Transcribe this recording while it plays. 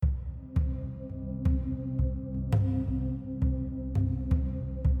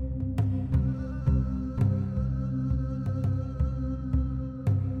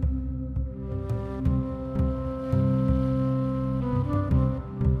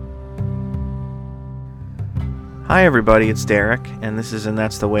Hi everybody, it's Derek, and this is And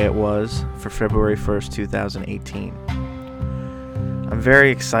That's the Way It Was for February 1st, 2018. I'm very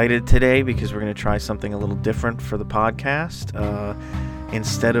excited today because we're going to try something a little different for the podcast.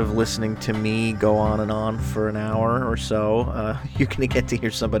 Instead of listening to me go on and on for an hour or so, you're going to get to hear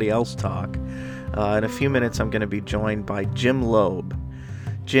somebody else talk. In a few minutes, I'm going to be joined by Jim Loeb.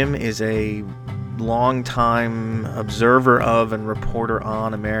 Jim is a longtime observer of and reporter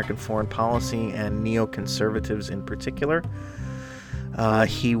on American foreign policy and neoconservatives in particular.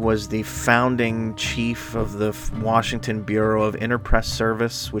 He was the founding chief of the Washington Bureau of Interpress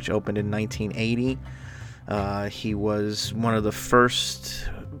Service, which opened in 1980. He was one of the first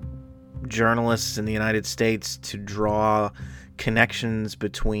journalists in the United States to draw connections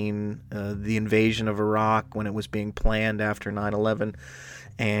between the invasion of Iraq when it was being planned after 9/11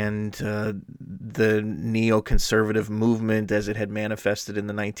 and the neoconservative movement as it had manifested in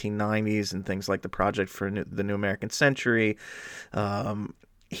the 1990s and things like the Project for the New American Century.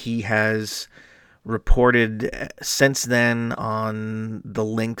 He has reported since then on the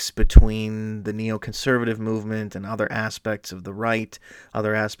links between the neoconservative movement and other aspects of the right,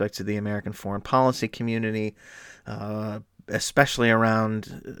 other aspects of the American foreign policy community, especially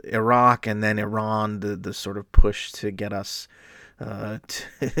around Iraq and then Iran, the sort of push to get us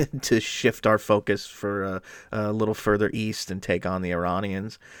to shift our focus for a little further east and take on the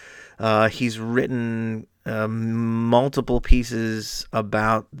Iranians. He's written multiple pieces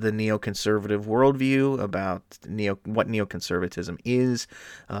about the neoconservative worldview, about what neoconservatism is,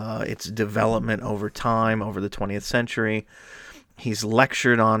 its development over time, over the 20th century. He's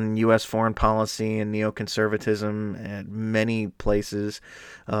lectured on U.S. foreign policy and neoconservatism at many places,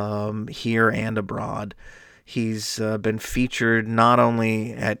 here and abroad. He's been featured not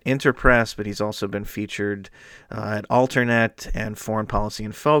only at Interpress, but he's also been featured at Alternet and Foreign Policy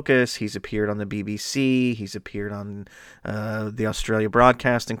in Focus. He's appeared on the BBC. He's appeared on the Australia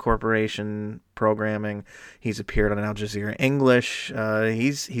Broadcasting Corporation programming. He's appeared on Al Jazeera English.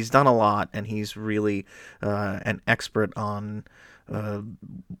 He's done a lot, and he's really an expert on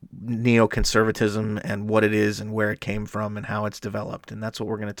neoconservatism and what it is and where it came from and how it's developed, and that's what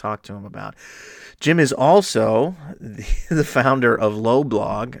we're going to talk to him about. Jim is also the founder of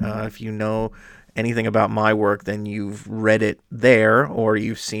Loblog. If you know anything about my work, then you've read it there, or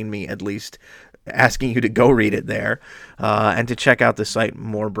you've seen me at least asking you to go read it there, and to check out the site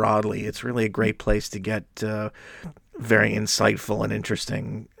more broadly. It's really a great place to get very insightful and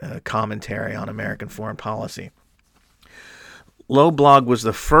interesting commentary on American foreign policy. Loblog was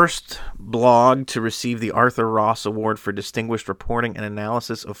the first blog to receive the Arthur Ross Award for Distinguished Reporting and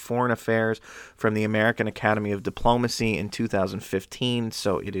Analysis of Foreign Affairs from the American Academy of Diplomacy in 2015.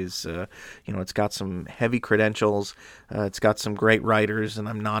 So it is, it's got some heavy credentials. It's got some great writers, and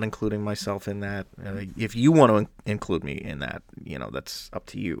I'm not including myself in that. If you want to include me in that, that's up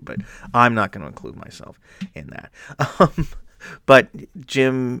to you. But I'm not going to include myself in that. But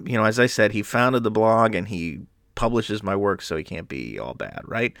Jim, as I said, he founded the blog and he publishes my work, so he can't be all bad,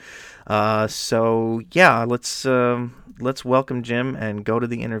 right? Let's welcome Jim and go to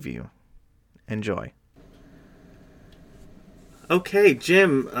the interview. Enjoy. Okay,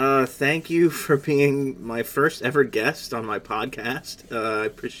 Jim, thank you for being my first ever guest on my podcast. I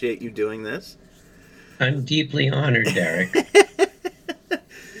appreciate you doing this. I'm deeply honored, Derek.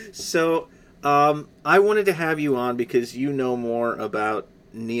 So, I wanted to have you on because you know more about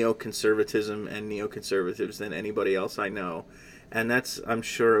neoconservatism and neoconservatives than anybody else I know, and that's, I'm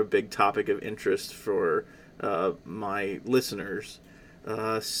sure, a big topic of interest for my listeners.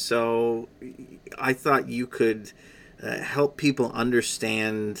 So I thought you could help people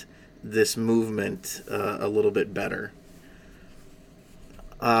understand this movement a little bit better.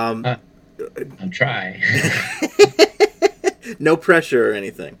 I'll try. No pressure or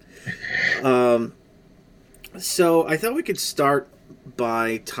anything. So I thought we could start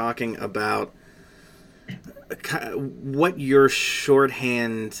by talking about what your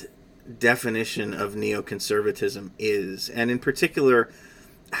shorthand definition of neoconservatism is, and in particular,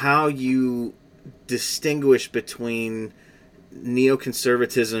 how you distinguish between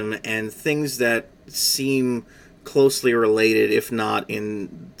neoconservatism and things that seem closely related, if not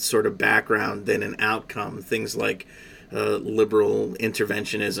in sort of background, then in outcome. Things like liberal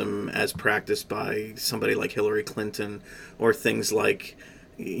interventionism as practiced by somebody like Hillary Clinton, or things like,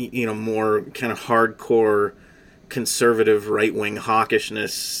 more kind of hardcore conservative right-wing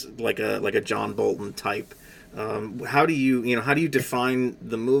hawkishness, like a John Bolton type. How do you define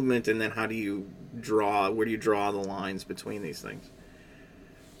the movement, and then where do you draw the lines between these things?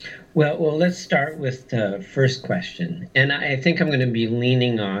 Well, let's start with the first question. And I think I'm going to be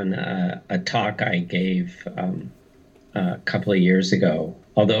leaning on a talk I gave a couple of years ago,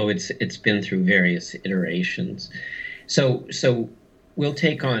 although it's been through various iterations. So we'll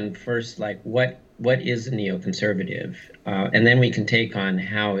take on first, like, what is a neoconservative, and then we can take on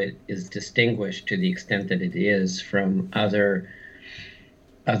how it is distinguished to the extent that it is from other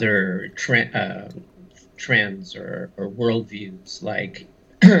trends or worldviews, like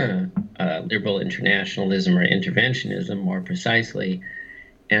liberal internationalism or interventionism, more precisely,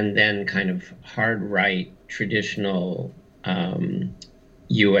 and then kind of hard right traditional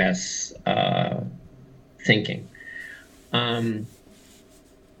U.S. Thinking. Um,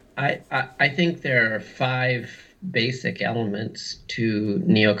 I think there are five basic elements to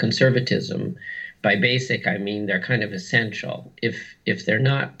neoconservatism. By basic, I mean they're kind of essential. If they're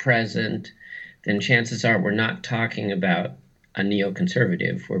not present, then chances are we're not talking about a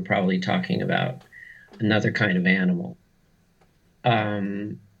neoconservative. We're probably talking about another kind of animal.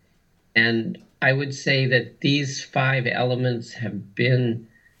 Um, and I would say that these five elements have been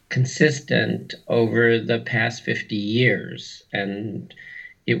consistent over the past 50 years. And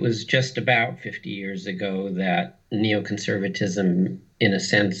it was just about 50 years ago that neoconservatism, in a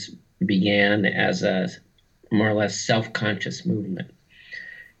sense, began as a more or less self-conscious movement.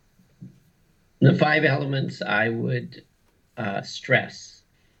 The five elements I would stress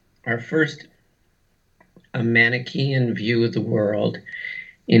are: first, a Manichaean view of the world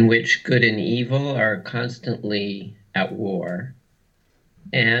in which good and evil are constantly at war,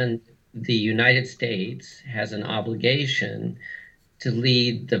 and the United States has an obligation to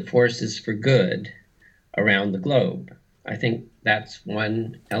lead the forces for good around the globe. I think that's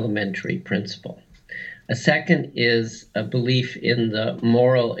one elementary principle. A second is a belief in the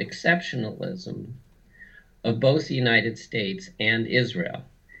moral exceptionalism of both the United States and Israel,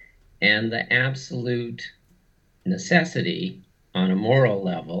 and the absolute necessity on a moral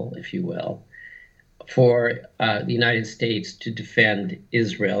level, if you will, for the United States to defend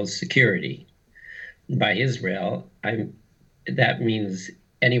Israel's security. By Israel, that means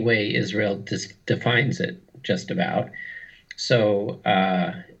any way Israel defines it, just about. So,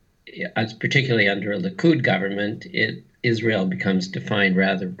 particularly under a Likud government, Israel becomes defined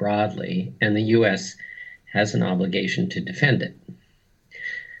rather broadly, and the U.S. has an obligation to defend it.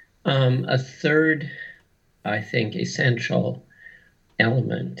 A third, I think, essential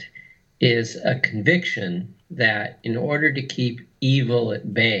element is a conviction that in order to keep evil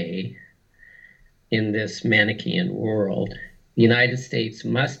at bay in this Manichaean world, the United States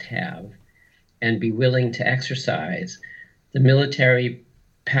must have and be willing to exercise the military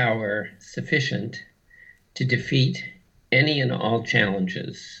power sufficient to defeat any and all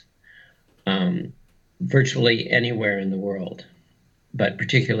challenges, virtually anywhere in the world, but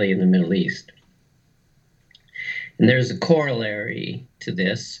particularly in the Middle East. And there's a corollary to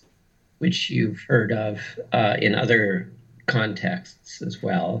this, which you've heard of in other contexts as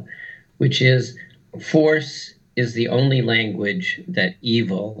well, which is force is the only language that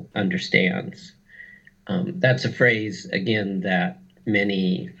evil understands. That's a phrase, again, that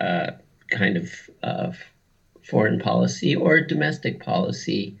many kind of foreign policy or domestic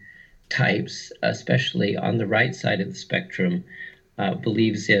policy types, especially on the right side of the spectrum,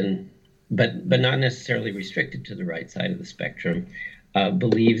 believes in, but not necessarily restricted to the right side of the spectrum,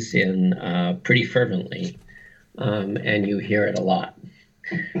 believes in pretty fervently, and you hear it a lot.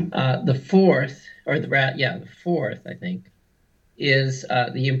 The fourth, I think, is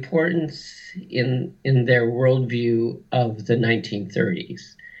the importance in their worldview of the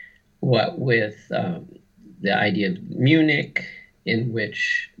 1930s, what with the idea of Munich, in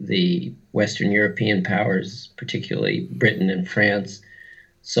which the Western European powers, particularly Britain and France,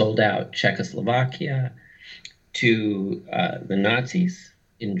 sold out Czechoslovakia to the Nazis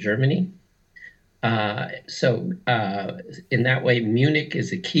in Germany. So in that way, Munich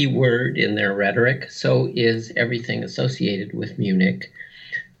is a key word in their rhetoric. So is everything associated with Munich,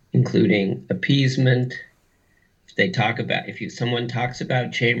 including appeasement. If someone talks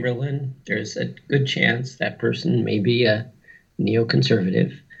about Chamberlain, there's a good chance that person may be a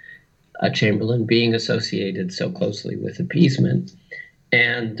neoconservative, Chamberlain being associated so closely with appeasement.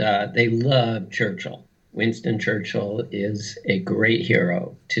 And they love Churchill. Winston Churchill is a great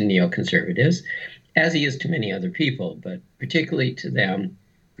hero to neoconservatives, as he is to many other people, but particularly to them,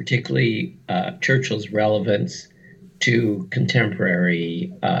 Churchill's relevance to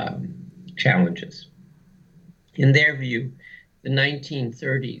contemporary challenges. In their view, the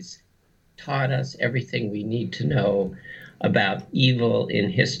 1930s taught us everything we need to know about evil in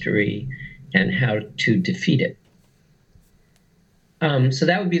history and how to defeat it. So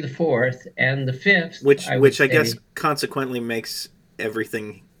that would be the fourth, and the fifth, which I guess consequently makes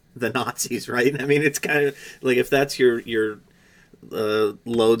everything the Nazis, right? I mean, it's kind of like if that's your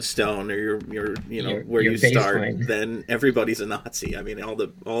lodestone or your where your you start, baseline. then everybody's a Nazi. I mean, all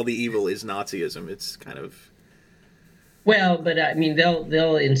the evil is Nazism. It's kind of Well, but I mean,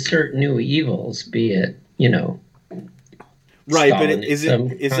 they'll insert new evils, be it right. But is it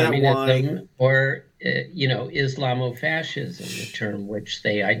Stalinism, is that why? communism, or Islamofascism, the term which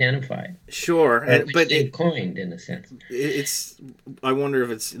they identified, Sure, or which but they coined in a sense. it's. I wonder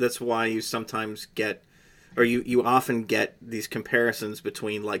if that's why you sometimes get, or you often get these comparisons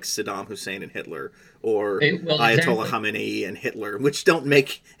between like Saddam Hussein and Hitler, or Well, Ayatollah exactly. Khamenei and Hitler, which don't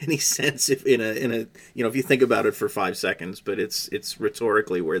make any sense if in a if you think about it for 5 seconds, but it's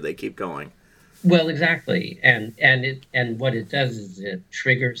rhetorically where they keep going. Well, exactly, and what it does is it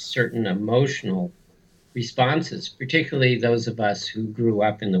triggers certain emotional responses, particularly those of us who grew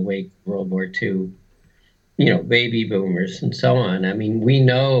up in the wake of World War II, baby boomers and so on. I mean, we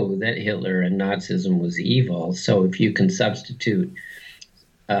know that Hitler and Nazism was evil. So if you can substitute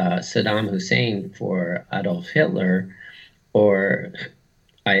Saddam Hussein for Adolf Hitler, or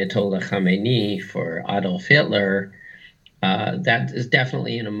Ayatollah Khamenei for Adolf Hitler, that is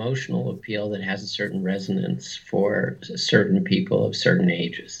definitely an emotional appeal that has a certain resonance for certain people of certain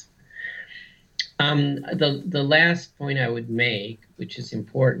ages. The last point I would make, which is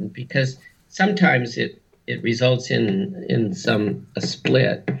important, because sometimes it results in a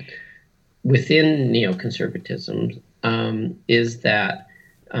split within neoconservatism, is that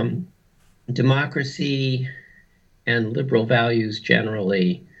democracy and liberal values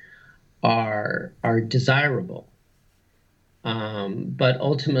generally are desirable, but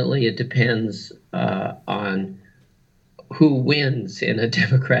ultimately it depends on who wins in a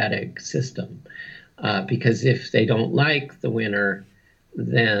democratic system. Because if they don't like the winner,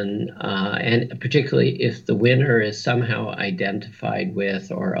 then, and particularly if the winner is somehow identified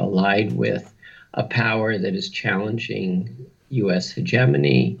with or allied with a power that is challenging U.S.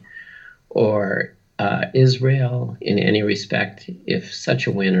 hegemony, or Israel in any respect, if such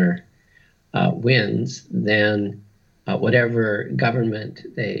a winner wins, then whatever government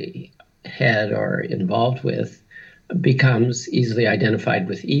they head or involved with becomes easily identified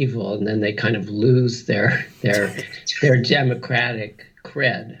with evil, and then they kind of lose their democratic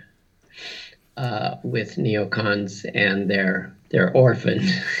cred with neocons, and they're orphaned,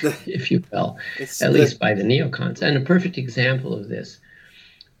 if you will, at least by the neocons. And a perfect example of this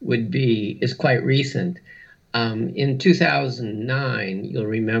is quite recent. In 2009, you'll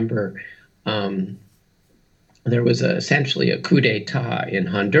remember there was essentially a coup d'etat in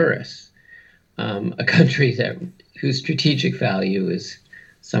Honduras, a country whose strategic value is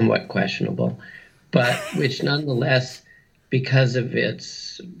somewhat questionable, but which nonetheless, because of the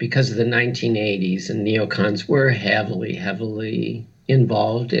 1980s, and neocons were heavily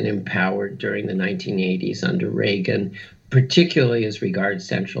involved and empowered during the 1980s under Reagan, particularly as regards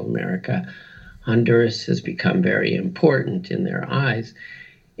Central America. Honduras has become very important in their eyes.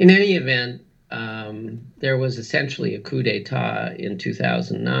 In any event, there was essentially a coup d'etat in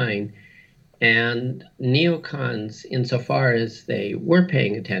 2009, and neocons, insofar as they were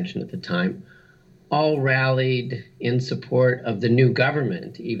paying attention at the time, all rallied in support of the new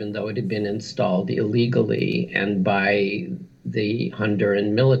government, even though it had been installed illegally and by the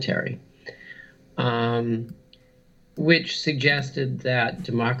Honduran military, which suggested that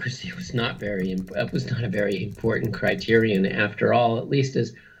democracy was not a very important criterion after all, at least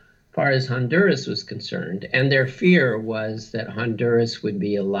as far as Honduras was concerned. And their fear was that Honduras would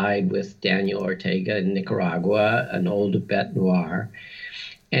be allied with Daniel Ortega in Nicaragua, an old bête noire,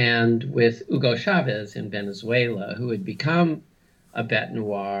 and with Hugo Chavez in Venezuela, who had become a bête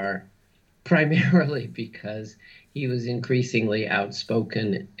noire primarily because he was increasingly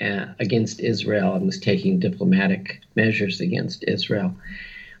outspoken against Israel and was taking diplomatic measures against Israel.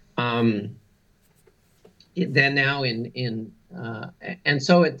 And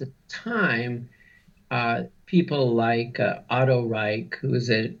so at the time, people like Otto Reich, who was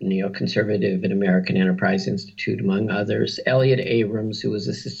a neoconservative at American Enterprise Institute, among others, Elliott Abrams, who was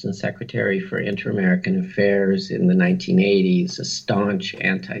Assistant Secretary for Inter-American Affairs in the 1980s, a staunch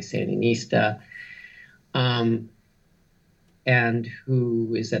anti-Sandinista, and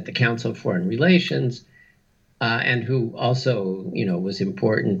who is at the Council of Foreign Relations, and who also, was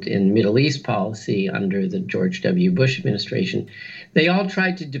important in Middle East policy under the George W. Bush administration. They all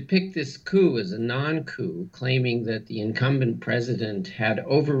tried to depict this coup as a non-coup, claiming that the incumbent president had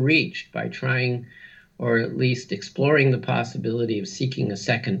overreached by trying, or at least exploring, the possibility of seeking a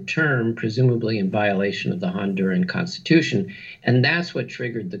second term, presumably in violation of the Honduran constitution. And that's what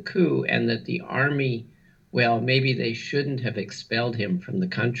triggered the coup, and that the army well, maybe they shouldn't have expelled him from the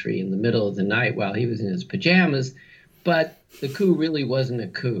country in the middle of the night while he was in his pajamas. But the coup really wasn't a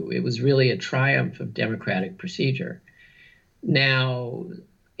coup. It was really a triumph of democratic procedure. Now,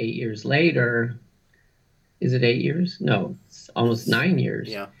 8 years later, is it 8 years? No, it's almost 9 years.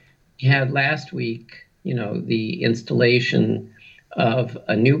 Yeah. He had last week, the installation of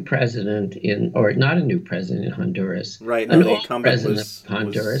a new president or not a new president in Honduras, Right. an No, the old incumbent president was of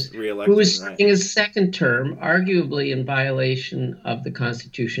Honduras, reelected, who was right. serving his second term, arguably in violation of the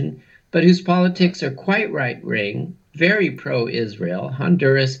Constitution, but whose politics are quite right-wing, very pro-Israel.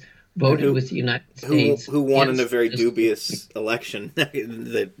 Honduras voted with the United States who won in a against very this- dubious election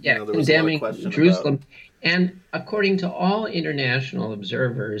that yeah, there was a lot of condemning question Jerusalem. about. And according to all international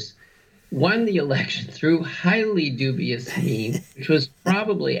observers, won the election through highly dubious means, which was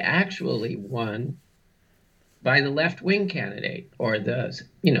probably actually won by the left-wing candidate or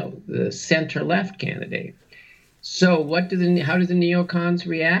the center-left candidate. So how do the neocons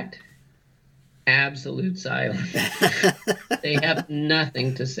react? Absolute silence. They have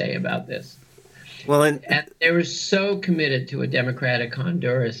nothing to say about this. Well, and they were so committed to a democratic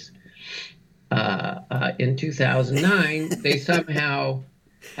Honduras in 2009, they somehow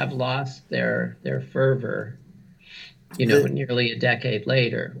have lost their fervor, nearly a decade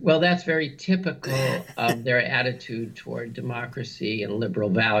later. Well, that's very typical of their attitude toward democracy and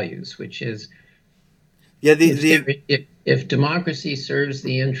liberal values, which is, if democracy serves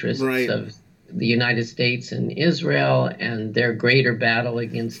the interests right. of the United States and Israel and their greater battle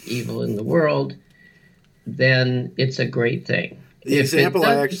against evil in the world, then it's a great thing. The example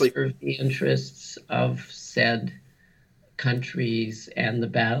I actually serve the interests of said countries and the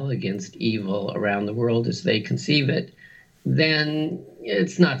battle against evil around the world as they conceive it, then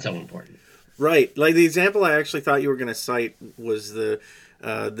it's not so important. Right. Like the example I actually thought you were going to cite was the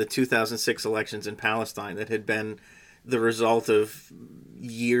 2006 elections in Palestine that had been the result of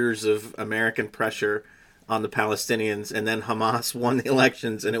years of American pressure on the Palestinians, and then Hamas won the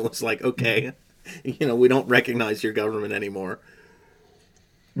elections, and it was like, okay, we don't recognize your government anymore.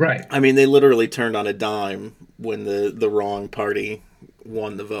 Right. I mean, they literally turned on a dime when the wrong party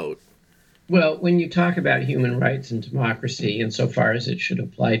won the vote. Well, when you talk about human rights and democracy, insofar as it should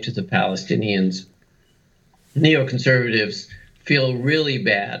apply to the Palestinians, neoconservatives feel really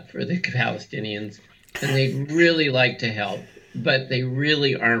bad for the Palestinians, and they'd really like to help, but they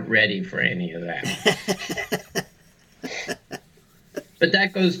really aren't ready for any of that. But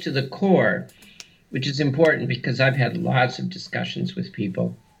that goes to the core, which is important because I've had lots of discussions with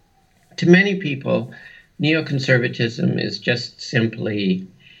people. To many people, neoconservatism is just simply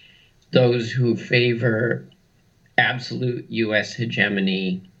those who favor absolute U.S.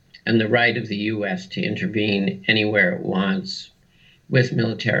 hegemony and the right of the U.S. to intervene anywhere it wants with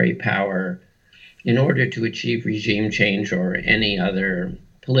military power in order to achieve regime change or any other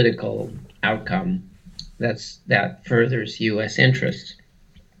political outcome that furthers U.S. interests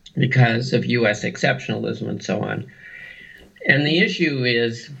because of U.S. exceptionalism and so on. And the issue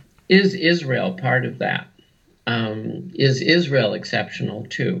is Israel part of that? Is Israel exceptional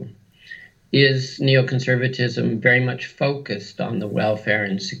too? Is neoconservatism very much focused on the welfare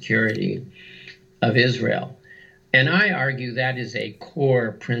and security of Israel? And I argue that is a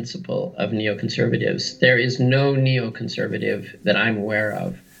core principle of neoconservatives. There is no neoconservative that I'm aware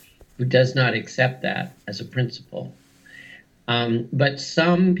of who does not accept that as a principle. But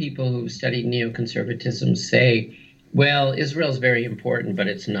some people who've studied neoconservatism say, well, Israel's very important, but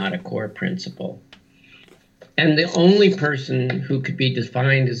it's not a core principle. And the only person who could be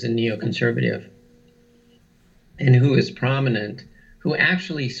defined as a neoconservative and who is prominent, who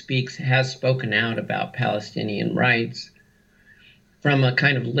actually has spoken out about Palestinian rights from a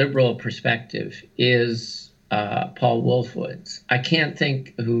kind of liberal perspective is Paul Wolfowitz. I can't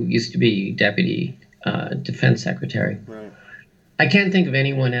think, who used to be Deputy Defense Secretary. Right. I can't think of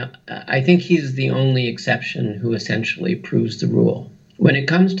anyone else. I think he's the only exception who essentially proves the rule. When it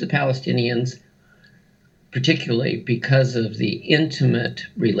comes to Palestinians, particularly because of the intimate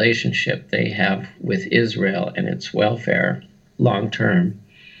relationship they have with Israel and its welfare long term,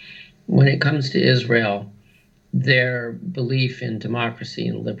 when it comes to Israel, their belief in democracy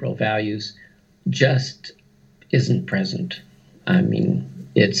and liberal values just isn't present. I mean,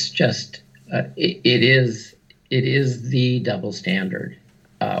 it's just, it is the double standard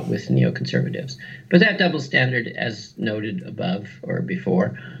with neoconservatives. But that double standard, as noted above or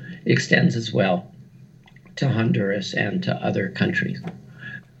before, extends as well to Honduras and to other countries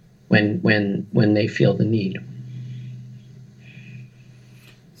when they feel the need.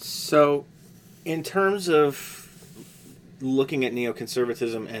 So, in terms of looking at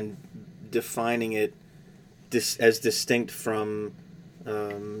neoconservatism and defining it as distinct from,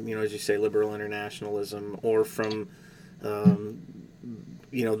 as you say, liberal internationalism, or from,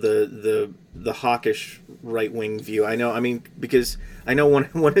 the hawkish right wing view. Because I know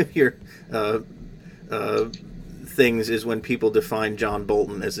one of your things is when people define John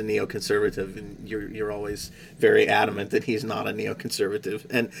Bolton as a neoconservative, and you're always very adamant that he's not a neoconservative.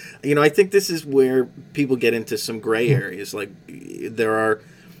 And I think this is where people get into some gray areas. Like, there are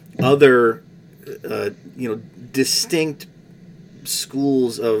other distinct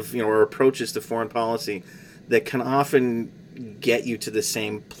schools of or approaches to foreign policy that can often get you to the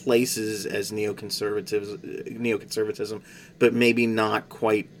same places as neoconservatism, but maybe not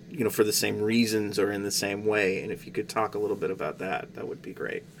quite for the same reasons or in the same way. And if you could talk a little bit about that, that would be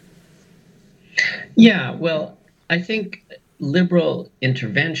great. Yeah, well, I think liberal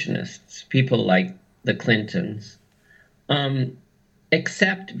interventionists, people like the Clintons,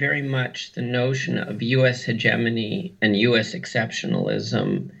 accept very much the notion of U.S. hegemony and U.S.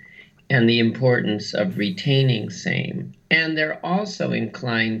 exceptionalism and the importance of retaining same. And they're also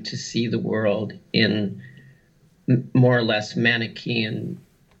inclined to see the world in more or less Manichaean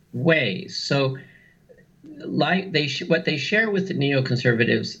ways. So, what they share with the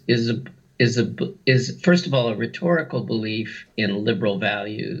neoconservatives is first of all a rhetorical belief in liberal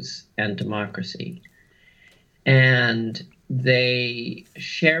values and democracy, and they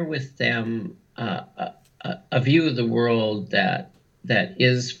share with them a view of the world that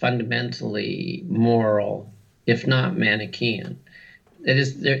is fundamentally moral, if not Manichaean. That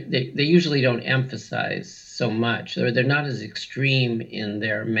is, they usually don't emphasize so much, or they're not as extreme in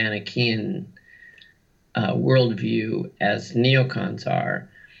their Manichaean worldview as neocons are,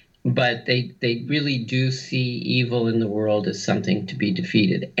 but they really do see evil in the world as something to be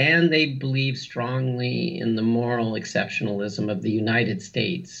defeated. And they believe strongly in the moral exceptionalism of the United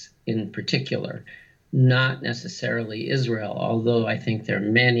States in particular, not necessarily Israel, although I think there are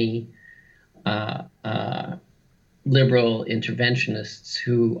many liberal interventionists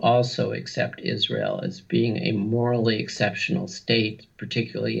who also accept Israel as being a morally exceptional state,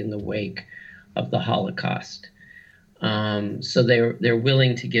 particularly in the wake of the Holocaust. So they're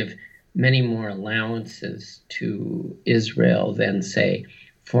willing to give many more allowances to Israel than, say,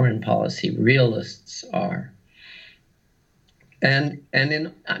 foreign policy realists are. And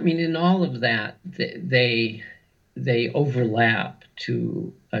in all of that, they overlap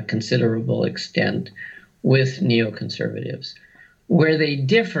to a considerable extent with neoconservatives. Where they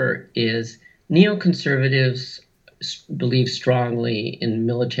differ is neoconservatives believe strongly in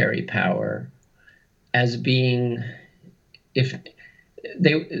military power as being, if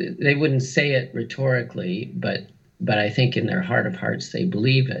they wouldn't say it rhetorically, but I think in their heart of hearts they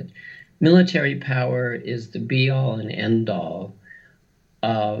believe it. Military power is the be-all and end-all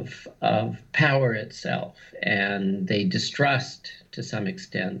of power itself, and they distrust, to some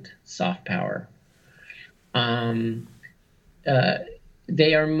extent, soft power. They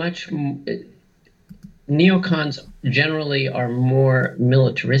are neocons generally are more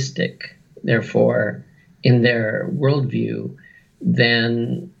militaristic, therefore, in their worldview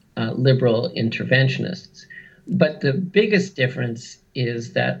than liberal interventionists. But the biggest difference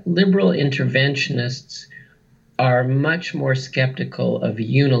is that liberal interventionists are much more skeptical of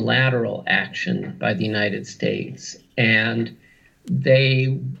unilateral action by the United States, and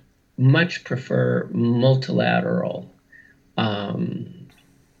they much prefer multilateral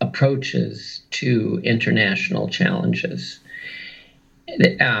approaches to international challenges,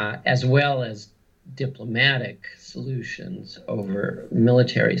 as well as diplomatic solutions over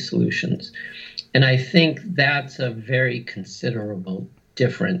military solutions. And I think that's a very considerable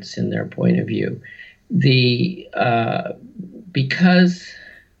difference in their point of view. Because,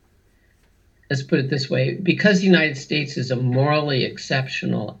 let's put it this way, because the United States is a morally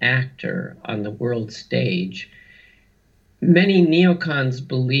exceptional actor on the world stage, many neocons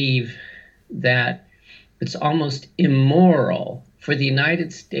believe that it's almost immoral for the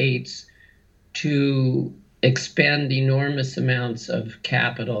United States to expend enormous amounts of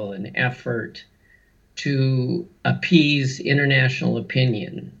capital and effort to appease international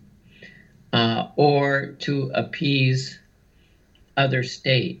opinion or to appease other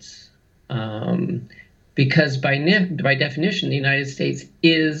states. Because by definition, the United States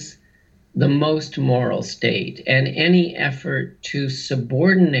is the most moral state, and any effort to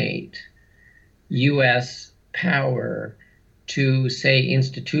subordinate U.S. power to, say,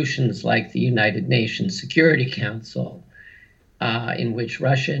 institutions like the United Nations Security Council, in which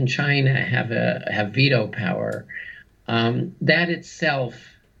Russia and China have veto power, that itself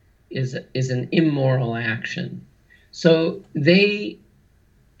is an immoral action. So they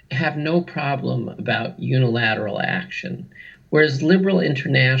have no problem about unilateral action, whereas liberal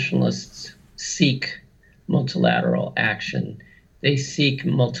internationalists seek multilateral action. They seek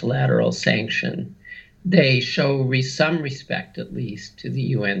multilateral sanction. They show some respect, at least, to the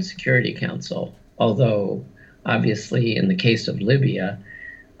UN Security Council, although obviously in the case of Libya,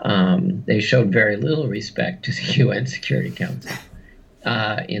 they showed very little respect to the UN Security Council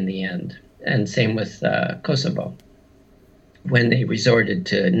in the end. And same with Kosovo, when they resorted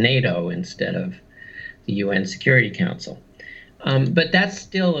to NATO instead of the UN Security Council. But that's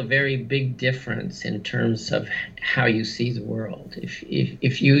still a very big difference in terms of how you see the world.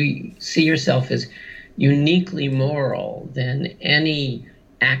 If you see yourself as uniquely moral, then any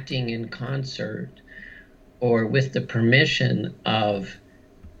acting in concert or with the permission of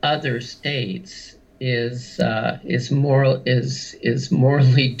other states is morally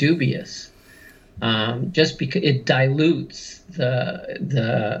dubious. Just because it dilutes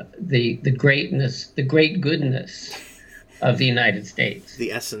the greatness, the great goodness of the United States,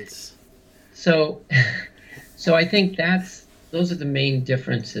 the essence. So I think those are the main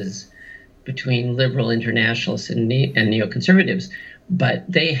differences between liberal internationalists and neoconservatives. But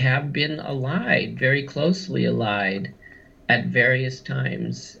they have been allied, very closely allied, at various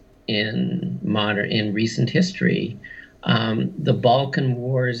times in recent history. The Balkan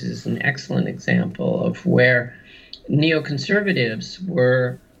Wars is an excellent example of where neoconservatives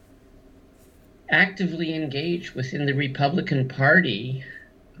were actively engaged within the Republican Party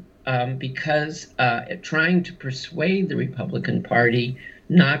because trying to persuade the Republican Party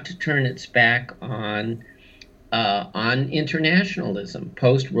not to turn its back on internationalism,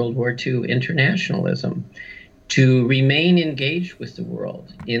 post-World War II internationalism, to remain engaged with the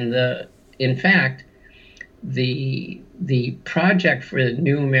world. In fact, the Project for the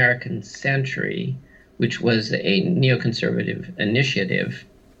New American Century, which was a neoconservative initiative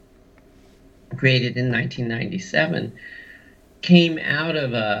created in 1997, came out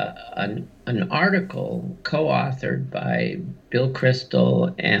of an article co-authored by Bill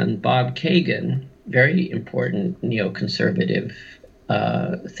Kristol and Bob Kagan, very important neoconservative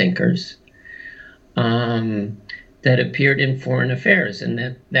thinkers, that appeared in Foreign Affairs.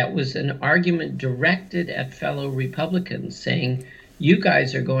 And that was an argument directed at fellow Republicans, saying, you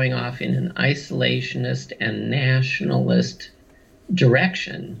guys are going off in an isolationist and nationalist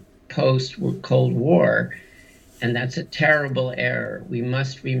direction post-Cold War, and that's a terrible error. We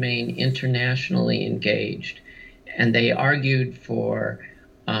must remain internationally engaged. And they argued for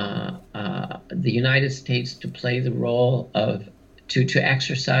the United States to play the role of to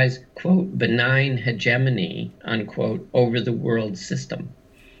exercise, quote, benign hegemony, unquote, over the world system,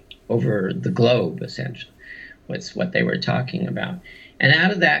 over the globe, essentially, was what they were talking about. And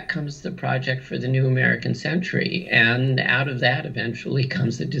out of that comes the Project for the New American Century. And out of that eventually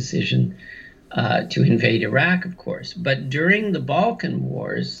comes the decision to invade Iraq, of course. But during the Balkan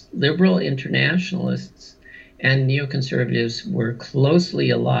Wars, liberal internationalists and neoconservatives were closely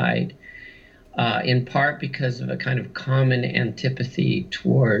allied, in part because of a kind of common antipathy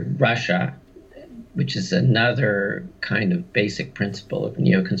toward Russia, which is another kind of basic principle of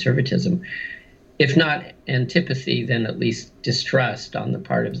neoconservatism. If not antipathy, then at least distrust on the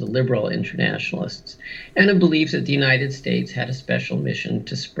part of the liberal internationalists, and a belief that the United States had a special mission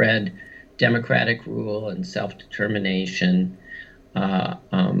to spread democratic rule and self-determination,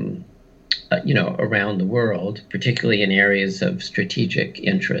 around the world, particularly in areas of strategic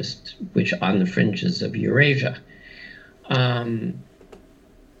interest, which on the fringes of Eurasia.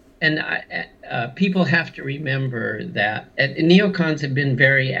 People have to remember that neocons have been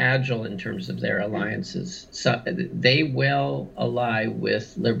very agile in terms of their alliances. So they will ally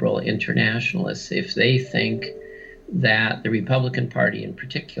with liberal internationalists if they think that the Republican Party in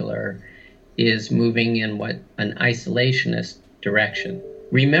particular is moving in an isolationist direction.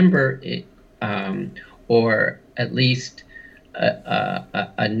 Remember, or at least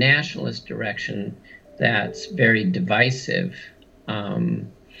a nationalist direction that's very divisive.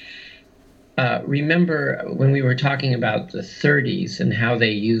 Remember when we were talking about the 30s and how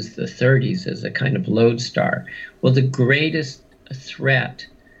they used the 30s as a kind of lodestar? Well, the greatest threat,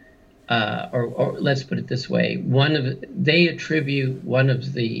 or let's put it this way, they attribute one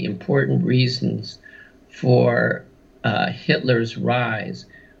of the important reasons for Hitler's rise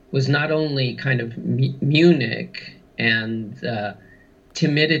was not only kind of Munich and the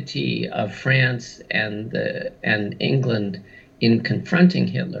timidity of France and England in confronting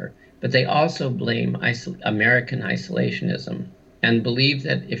Hitler, but they also blame American isolationism and believe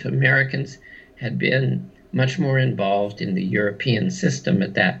that if Americans had been much more involved in the European system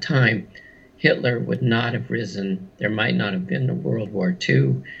at that time, Hitler would not have risen. There might not have been a World War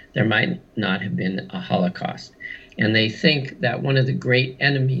II. There might not have been a Holocaust. And they think that one of the great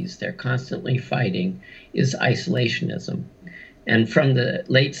enemies they're constantly fighting is isolationism. And from the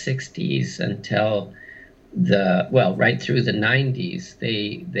late 60s until right through the 90s,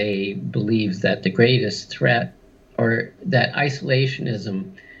 they believed that the greatest threat, or that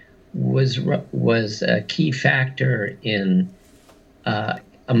isolationism was a key factor in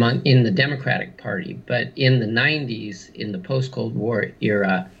the Democratic Party. But in the 90s, in the post-Cold War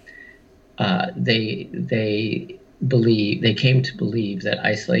era, they came to believe that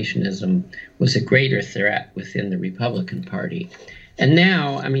isolationism was a greater threat within the Republican Party. And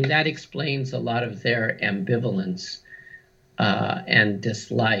now, I mean, that explains a lot of their ambivalence and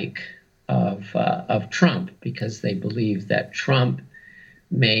dislike of Trump, because they believe that Trump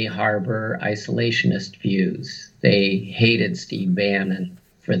may harbor isolationist views. They hated Steve Bannon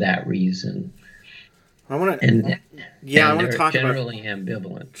for that reason. I want to talk generally about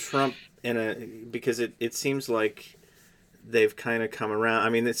ambivalent. Trump because it seems like they've kind of come around. I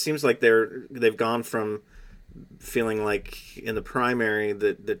mean, it seems like they've gone from feeling like in the primary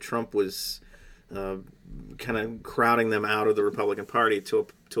that Trump was kind of crowding them out of the Republican Party to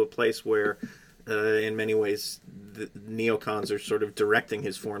a place where in many ways the neocons are sort of directing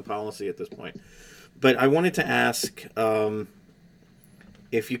his foreign policy at this point. But I wanted to ask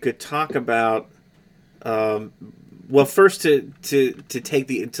if you could talk about first to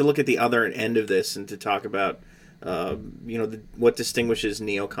look at the other end of this and to talk about what distinguishes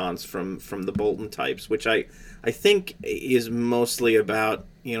neocons from the Bolton types, which I think is mostly about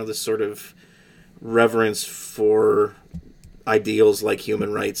the sort of reverence for ideals like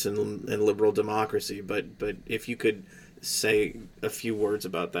human rights and liberal democracy. But if you could say a few words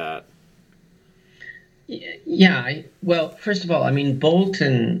about that. Yeah. Well, first of all, I mean,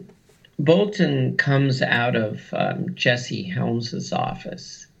 Bolton comes out of Jesse Helms's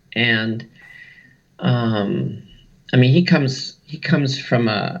office, and I mean, he comes from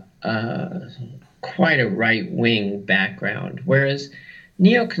a quite a right-wing background, whereas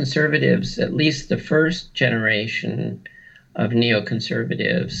neoconservatives, at least the first generation of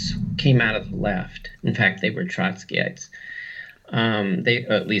neoconservatives, came out of the left. In fact, they were Trotskyites.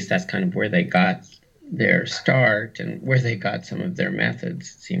 At least that's kind of where they got their start and where they got some of their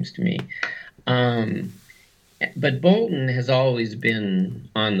methods, it seems to me. But Bolton has always been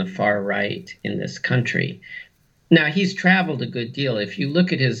on the far right in this country. Now, he's traveled a good deal. If you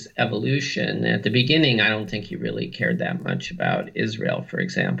look at his evolution, at the beginning, I don't think he really cared that much about Israel, for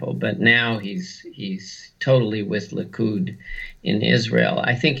example. But now he's totally with Likud in Israel.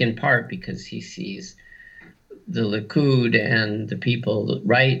 I think in part because he sees the Likud and the people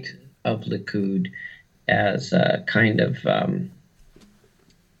right of Likud as a kind of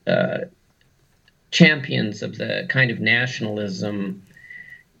champions of the kind of nationalism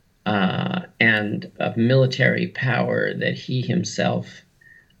and of military power that he himself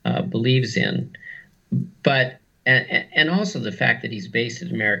believes in, but and also the fact that he's based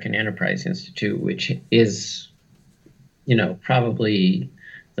at American Enterprise Institute, which is, probably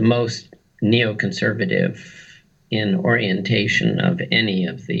the most neoconservative in orientation of any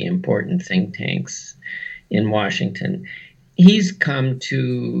of the important think tanks in Washington. He's come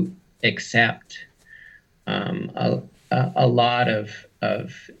to accept a lot of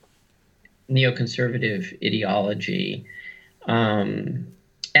neoconservative ideology,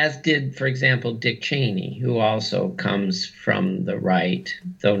 as did, for example, Dick Cheney, who also comes from the right,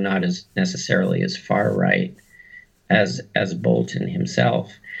 though not as necessarily as far right as Bolton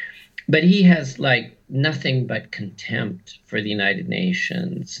himself. But he has nothing but contempt for the United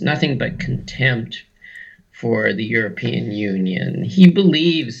Nations, nothing but contempt for the European Union. He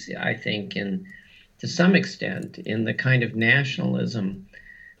believes, I think, to some extent, in the kind of nationalism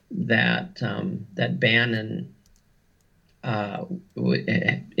that Bannon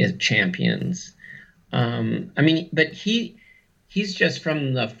champions. But he's just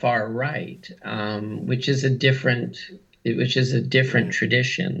from the far right, which is a different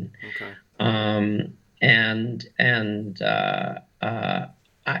tradition. Okay.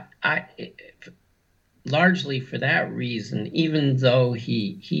 I largely for that reason, even though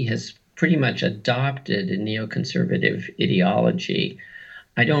he has pretty much adopted a neoconservative ideology,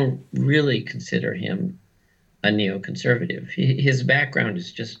 I don't really consider him a neoconservative. His background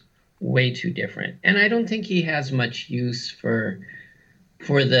is just way too different, and I don't think he has much use for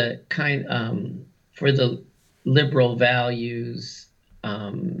the for the liberal values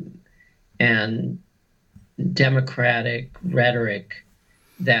and democratic rhetoric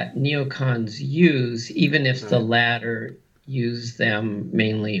that neocons use, even if the latter use them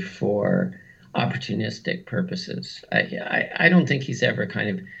mainly for opportunistic purposes. I don't think he's ever kind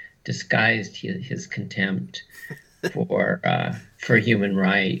of disguised his contempt for human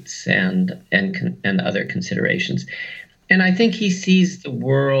rights and other considerations. And I think he sees the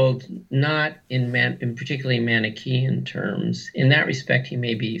world not in particularly Manichaean terms. In that respect, he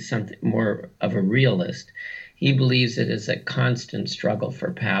may be something more of a realist. He believes it is a constant struggle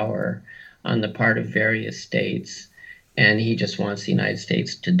for power on the part of various states, and he just wants the United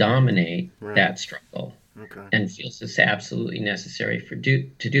States to dominate that struggle. Okay. And feels it's absolutely necessary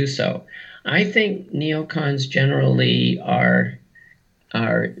to do so. I think neocons generally are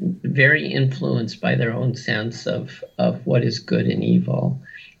very influenced by their own sense of what is good and evil,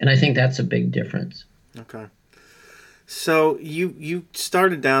 and I think that's a big difference. Okay. So you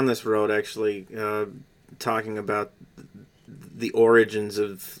started down this road actually, talking about the origins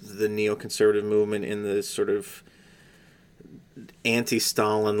of the neoconservative movement in the sort of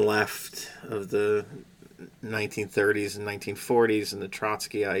anti-Stalin left of the 1930s and 1940s and the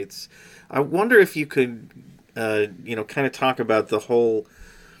Trotskyites. I wonder if you could, kind of talk about the whole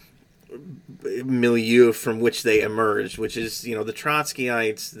milieu from which they emerged, which is, the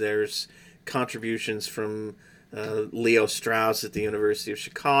Trotskyites. There's contributions from Leo Strauss at the University of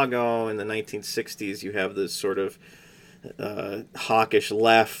Chicago. In the 1960s, you have this sort of hawkish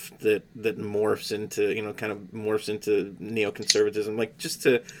left that morphs into, morphs into neoconservatism, like just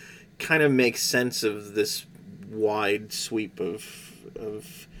to kind of make sense of this wide sweep of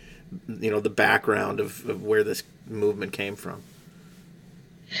the background of where this movement came from.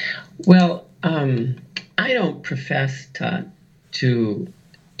 Well, I don't profess to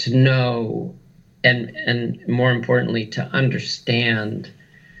know, and more importantly, to understand,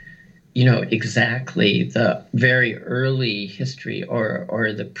 exactly the very early history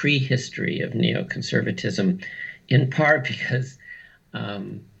or the prehistory of neoconservatism, in part because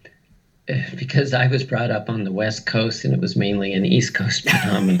I was brought up on the West Coast and it was mainly an East Coast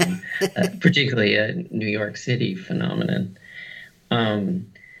phenomenon, particularly a New York City phenomenon.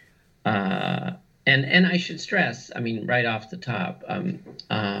 And I should stress, right off the top,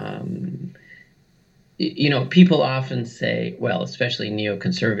 people often say, well, especially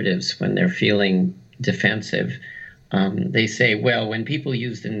neoconservatives, when they're feeling defensive, they say, well, when people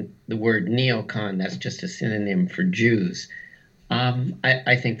use the word neocon, that's just a synonym for Jews.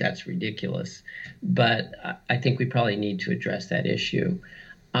 I think that's ridiculous, but I think we probably need to address that issue.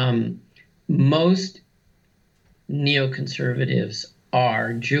 Most neoconservatives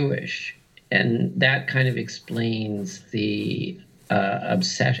are Jewish, and that kind of explains the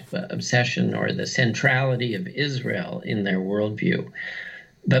obsession or the centrality of Israel in their worldview.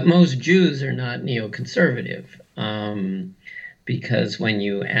 But most Jews are not neoconservative, because when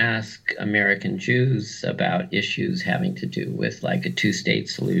you ask American Jews about issues having to do with like a two-state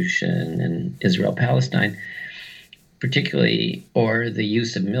solution and Israel-Palestine, particularly, or the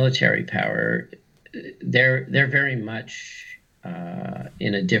use of military power, they're very much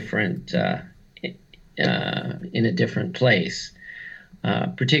in a different place.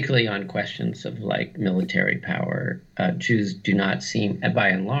 Particularly on questions of like military power, Jews do not seem, by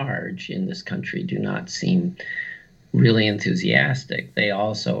and large, in this country, do not seem really enthusiastic. They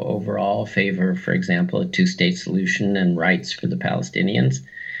also overall favor, for example, a two-state solution and rights for the Palestinians,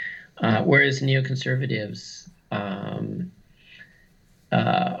 whereas neoconservatives are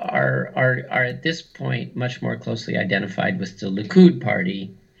at this point much more closely identified with the Likud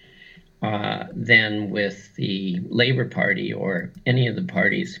party than with the Labor Party or any of the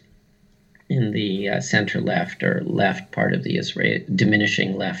parties in the center-left or left part of the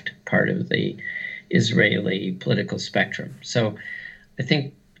diminishing left part of the Israeli political spectrum. So I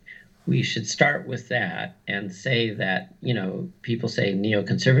think we should start with that and say that, people say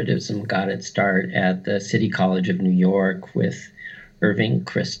neoconservatism got its start at the City College of New York with Irving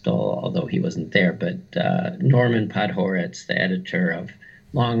Kristol, although he wasn't there, but Norman Podhoretz, the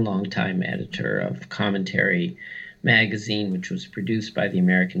long time editor of Commentary magazine, which was produced by the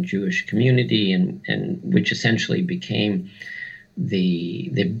American Jewish community and which essentially became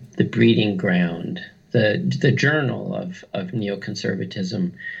the breeding ground, the journal of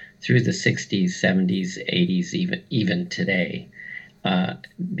neoconservatism through the 60s, 70s, 80s, even today,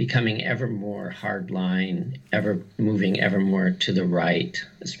 becoming ever more hardline, moving ever more to the right,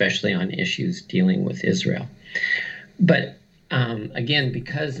 especially on issues dealing with Israel. But again,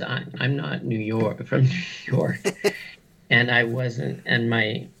 because I'm not from New York, and I wasn't, and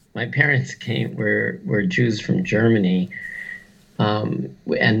my parents were Jews from Germany,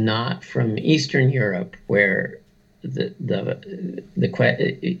 and not from Eastern Europe, where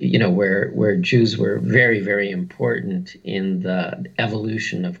where Jews were very, very important in the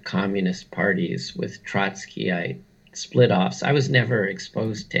evolution of communist parties with Trotskyite split-offs. I was never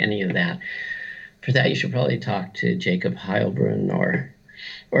exposed to any of that. For that, you should probably talk to Jacob Heilbrunn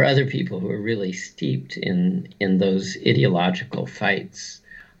or other people who are really steeped in those ideological fights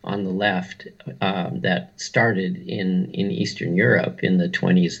on the left that started in Eastern Europe in the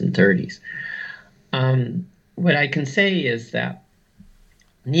 20s and 30s. What I can say is that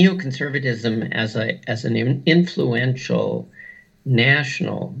neoconservatism as an influential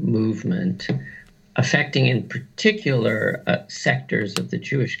national movement affecting in particular sectors of the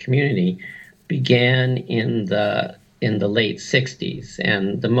Jewish community began in the late 60s.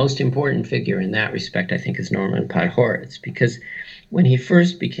 And the most important figure in that respect, I think, is Norman Podhoretz, because when he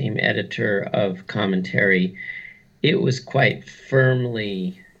first became editor of Commentary, it was quite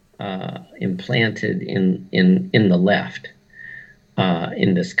firmly implanted in the left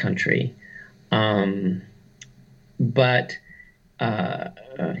in this country. But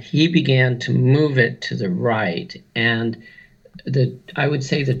he began to move it to the right. And I would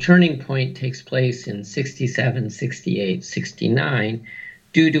say the turning point takes place in 67, 68, 69,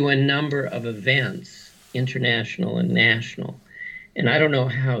 due to a number of events, international and national. And I don't know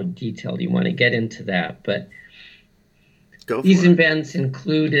how detailed you want to get into that, but these events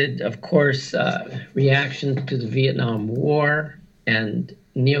included, of course, reactions to the Vietnam War, and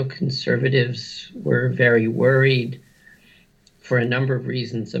neoconservatives were very worried for a number of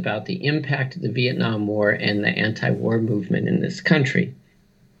reasons about the impact of the Vietnam War and the anti-war movement in this country.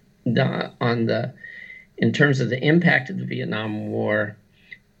 In terms of the impact of the Vietnam War,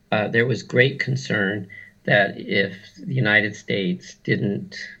 there was great concern that if the United States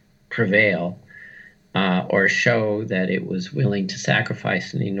didn't prevail or show that it was willing to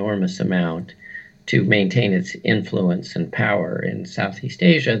sacrifice an enormous amount to maintain its influence and power in Southeast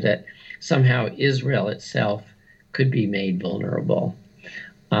Asia, that somehow Israel itself could be made vulnerable.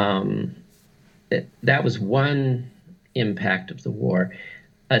 That was one impact of the war.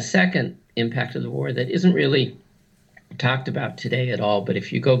 A second impact of the war that isn't really talked about today at all, but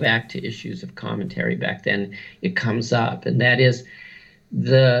if you go back to issues of Commentary back then, it comes up, and that is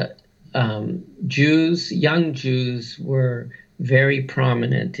the young Jews were very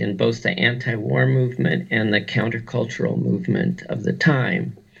prominent in both the anti-war movement and the countercultural movement of the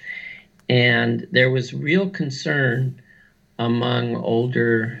time. And there was real concern among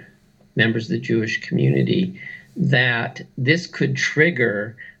older members of the Jewish community that this could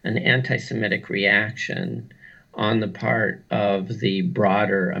trigger an anti-Semitic reaction on the part of the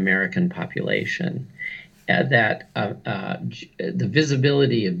broader American population. That the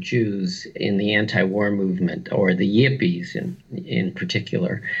visibility of Jews in the anti-war movement, or the Yippies in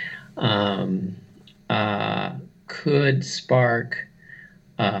particular, could spark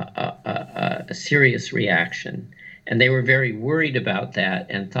a serious reaction. And they were very worried about that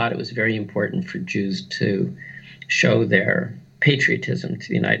and thought it was very important for Jews to show their patriotism to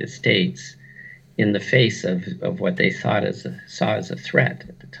the United States in the face of what they saw as a threat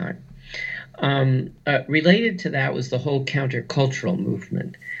at the time. Related to that was the whole countercultural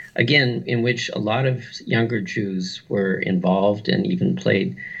movement, again, in which a lot of younger Jews were involved and even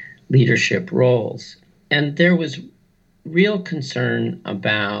played leadership roles. And there was real concern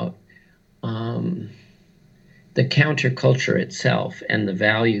about the counterculture itself and the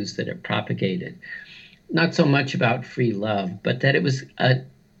values that it propagated. Not so much about free love, but that it was a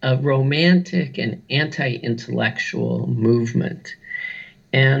romantic and anti-intellectual movement.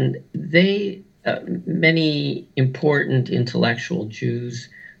 And many important intellectual Jews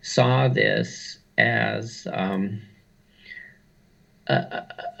saw this as an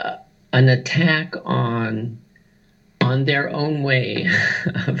attack on their own way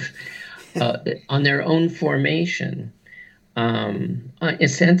of, on their own formation, in a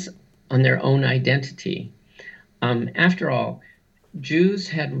sense, on their own identity. After all, Jews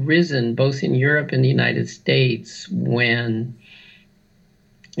had risen both in Europe and the United States when,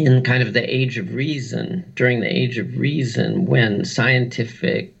 in kind of the Age of Reason, during the Age of Reason, when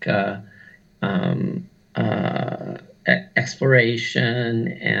scientific exploration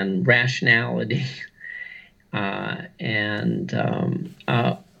and rationality and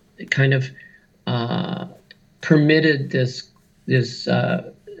kind of permitted this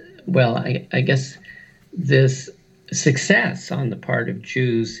success on the part of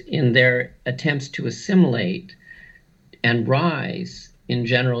Jews in their attempts to assimilate and rise in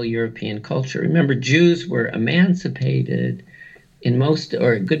general European culture. Remember, Jews were emancipated in most,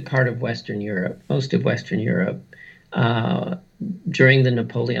 or a good part of Western Europe, most of Western Europe, during the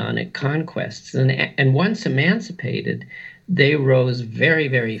Napoleonic conquests. And once emancipated, they rose very,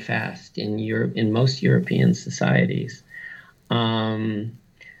 very fast in Europe, in most European societies,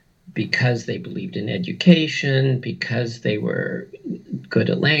 because they believed in education, because they were good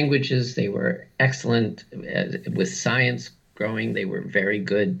at languages, they were excellent with science growing, they were very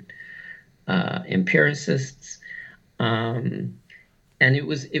good empiricists. And it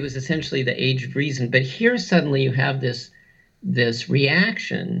was essentially the age of reason. But here suddenly you have this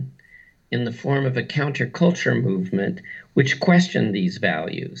reaction in the form of a counterculture movement which questioned these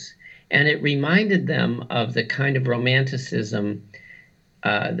values. And it reminded them of the kind of romanticism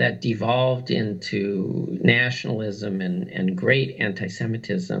that devolved into nationalism and great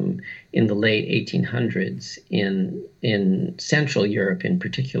anti-Semitism in the late 1800s in Central Europe in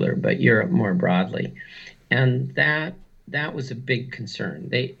particular, but Europe more broadly. And that was a big concern.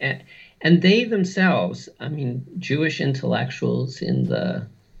 They themselves, I mean, Jewish intellectuals in the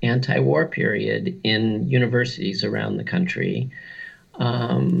anti-war period in universities around the country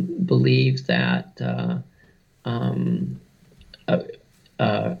believed that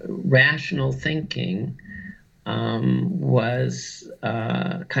rational thinking was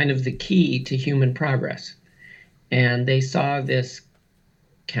kind of the key to human progress. And they saw this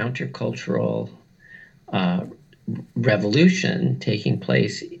countercultural revolution taking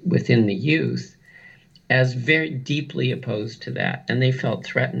place within the youth as very deeply opposed to that, and they felt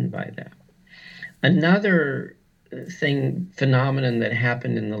threatened by that. Another phenomenon that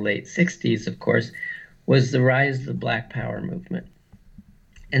happened in the late 60s, of course, was the rise of the Black Power movement.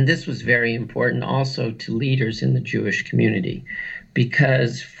 And this was very important also to leaders in the Jewish community,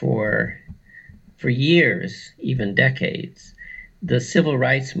 because for years, even decades, the civil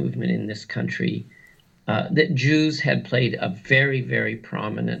rights movement in this country, that Jews had played a very, very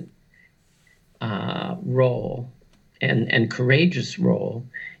prominent role and courageous role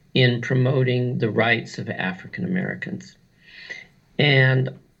in promoting the rights of African Americans. And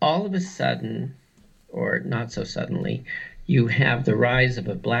all of a sudden, or not so suddenly, you have the rise of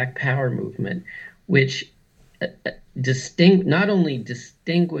a Black Power movement, which not only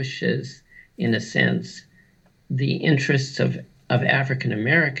distinguishes, in a sense, the interests of African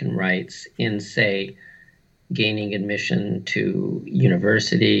American rights in, say, gaining admission to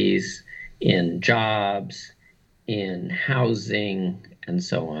universities, in jobs, in housing, and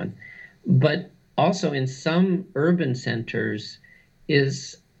so on, but also in some urban centers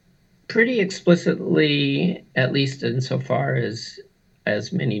is pretty explicitly, at least insofar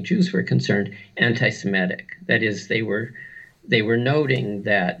as many Jews were concerned, anti-Semitic. That is, they were noting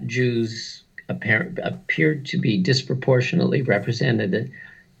that Jews appeared to be disproportionately represented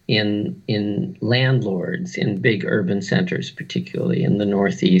in landlords in big urban centers, particularly in the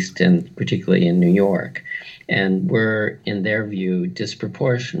Northeast and particularly in New York, and were, in their view,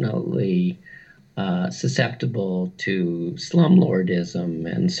 disproportionately susceptible to slumlordism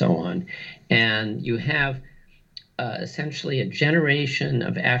and so on. And you have essentially a generation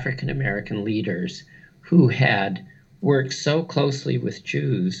of African American leaders who had worked so closely with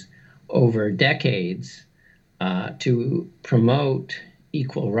Jews over decades to promote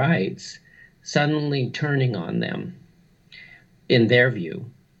equal rights, suddenly turning on them, in their view.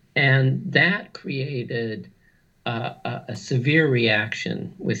 And that created a severe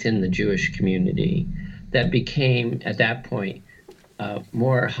reaction within the Jewish community that became, at that point,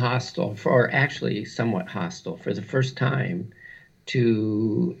 more hostile, or actually somewhat hostile for the first time,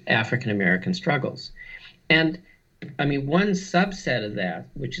 to African American struggles. And I mean, one subset of that,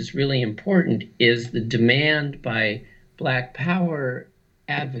 which is really important, is the demand by Black Power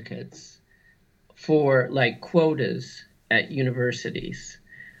advocates for like quotas at universities,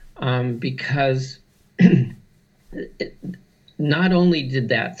 because not only did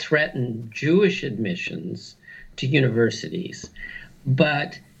that threaten Jewish admissions to universities,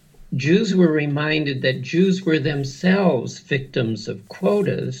 but Jews were reminded that Jews were themselves victims of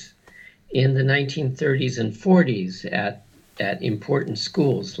quotas in the 1930s and 40s at important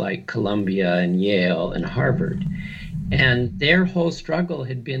schools like Columbia and Yale and Harvard. And their whole struggle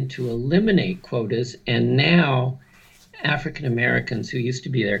had been to eliminate quotas, and now African Americans who used to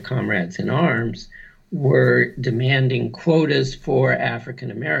be their comrades in arms were demanding quotas for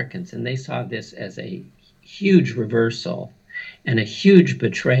African Americans, and they saw this as a huge reversal and a huge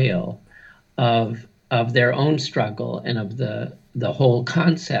betrayal of their own struggle and of the whole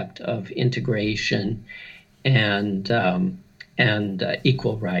concept of integration and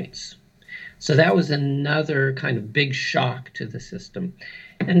equal rights. So that was another kind of big shock to the system.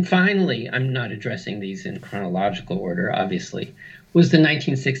 And finally, I'm not addressing these in chronological order, obviously, was the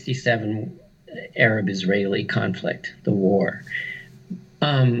 1967 Arab-Israeli conflict, the war.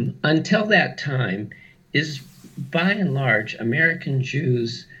 Until that time, is by and large, American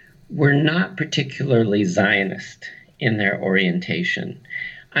Jews were not particularly Zionist in their orientation.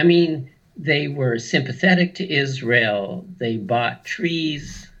 I mean, they were sympathetic to Israel. They bought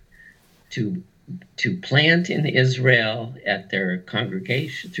trees to plant in Israel at their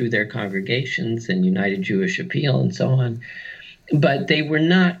congregation, through their congregations and United Jewish Appeal and so on. But they were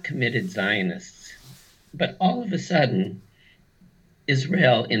not committed Zionists. But all of a sudden,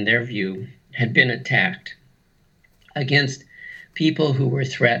 Israel, in their view, had been attacked against people who were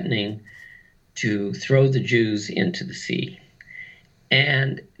threatening to throw the Jews into the sea.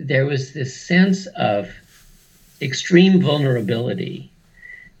 And there was this sense of extreme vulnerability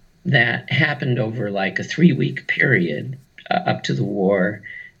that happened over like a 3-week period up to the war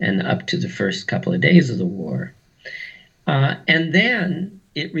and up to the first couple of days of the war. And then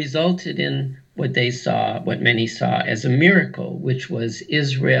it resulted in what many saw as a miracle, which was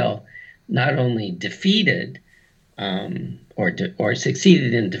Israel not only defeated or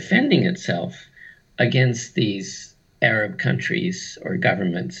succeeded in defending itself against these Arab countries or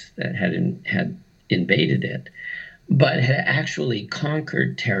governments that had invaded it, but had actually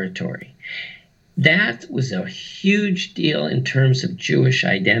conquered territory. That was a huge deal in terms of Jewish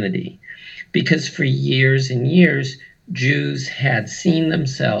identity, because for years and years, Jews had seen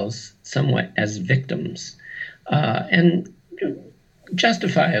themselves somewhat as victims, and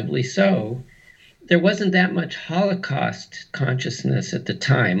justifiably so. There wasn't that much Holocaust consciousness at the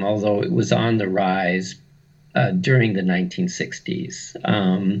time, although it was on the rise during the 1960s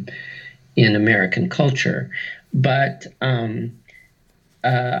in American culture. But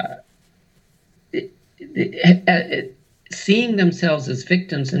seeing themselves as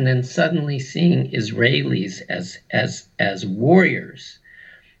victims and then suddenly seeing Israelis as warriors,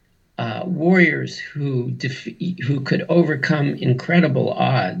 warriors who could overcome incredible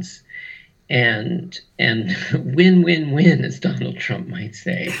odds and win, as Donald Trump might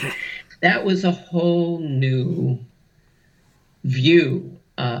say. That was a whole new view.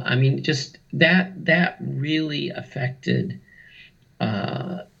 I mean, just that really affected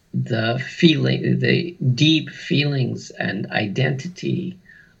the deep feelings and identity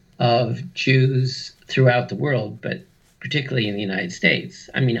of Jews throughout the world, but particularly in the United States.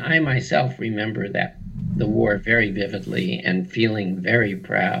 I mean, I myself remember the war very vividly and feeling very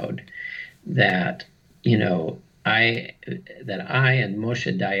proud that, I and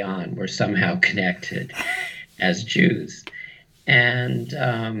Moshe Dayan were somehow connected as Jews. And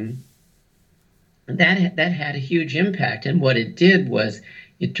that had a huge impact. And what it did was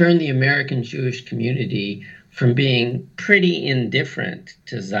it turned the American Jewish community from being pretty indifferent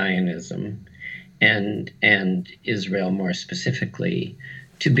to Zionism and Israel more specifically,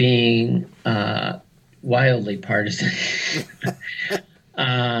 to being wildly partisan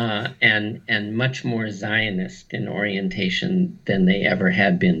and much more Zionist in orientation than they ever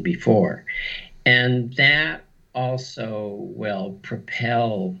had been before. And that also will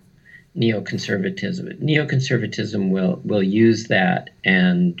propel neoconservatism. Neoconservatism will use that,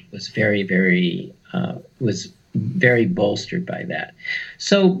 and was very, very bolstered by that.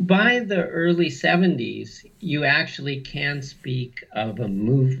 So by the early 70s, you actually can speak of a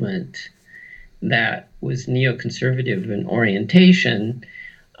movement that was neoconservative in orientation,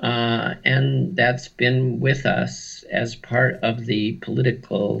 and that's been with us as part of the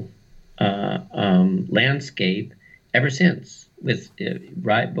political landscape ever since, with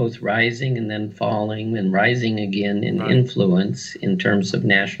both rising and then falling and rising again in influence in terms of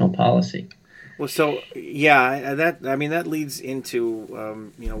national policy. Well, so yeah, that leads into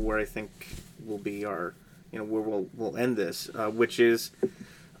where I think will be our where we'll end this, which is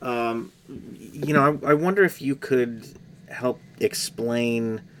I wonder if you could help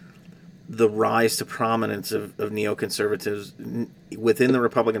explain the rise to prominence of neoconservatives within the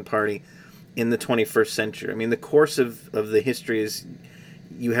Republican Party in the 21st century. I mean, the course of the history is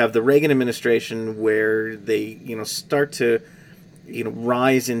you have the Reagan administration where they, start to,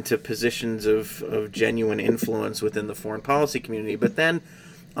 rise into positions of genuine influence within the foreign policy community. But then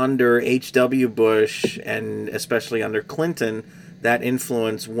under H.W. Bush and especially under Clinton, that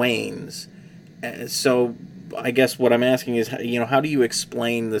influence wanes. So I guess what I'm asking is, how do you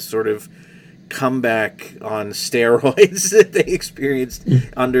explain the sort of comeback on steroids that they experienced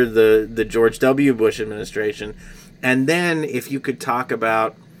under the George W. Bush administration? And then if you could talk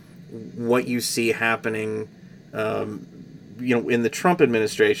about what you see happening, in the Trump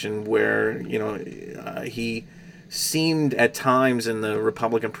administration, where, he seemed at times in the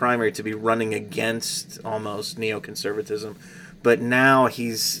Republican primary to be running against almost neoconservatism, but now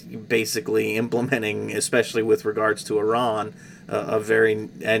he's basically implementing, especially with regards to Iran, a very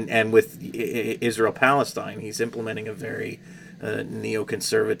and with Israel Palestine, he's implementing a very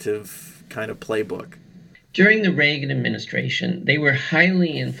neoconservative kind of playbook. During the Reagan administration, they were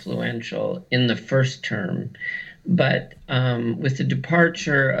highly influential in the first term, but with the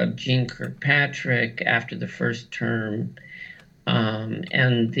departure of Jeane Kirkpatrick after the first term,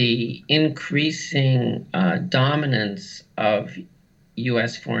 and the increasing dominance of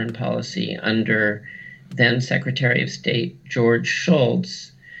U.S. foreign policy under then Secretary of State George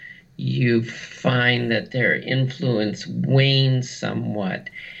Shultz, you find that their influence wanes somewhat,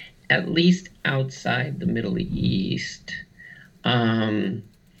 at least outside the Middle East. And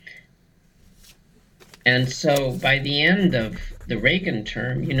so by the end of the Reagan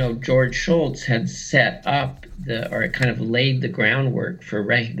term, George Shultz had set up or kind of laid the groundwork for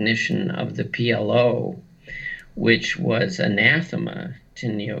recognition of the PLO, which was anathema to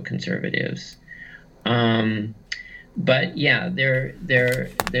neoconservatives. But yeah,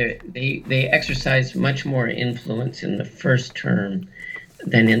 they exercised much more influence in the first term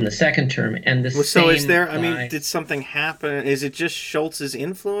than in the second term. And so is there? I mean, did something happen? Is it just Shultz's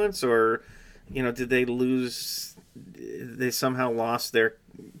influence, or did they lose? They somehow lost their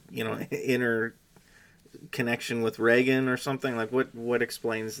inner connection with Reagan or something? Like what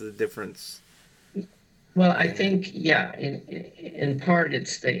explains the difference? Well, I think, yeah, in part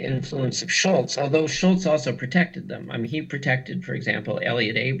it's the influence of Shultz, although Shultz also protected them. I mean, he protected, for example,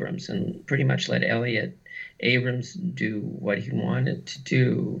 Elliott Abrams, and pretty much let Elliott Abrams do what he wanted to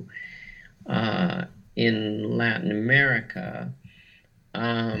do in Latin America.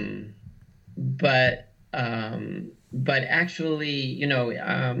 But actually,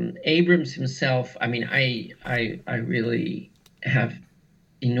 Abrams himself, I mean, I really have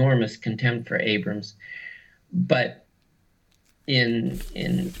enormous contempt for Abrams. But in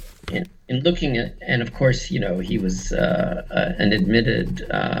looking at, and of course, he was an admitted,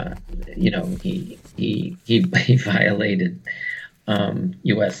 he violated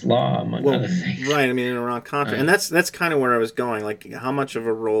U.S. law, among other things. Right. I mean, in Iran-Contra, and that's kind of where I was going. Like, how much of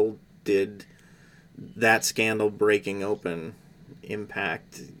a role did that scandal breaking open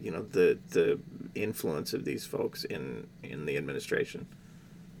impact? The influence of these folks in the administration.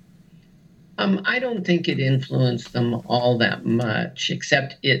 I don't think it influenced them all that much,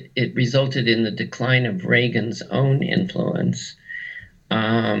 except it resulted in the decline of Reagan's own influence,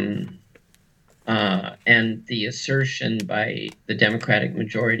 and the assertion by the Democratic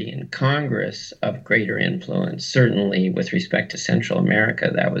majority in Congress of greater influence. Certainly, with respect to Central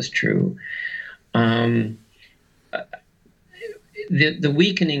America, that was true. The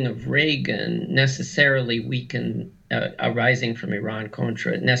weakening of Reagan necessarily weakened. Arising from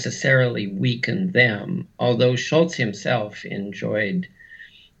Iran-Contra necessarily weakened them, although Shultz himself enjoyed,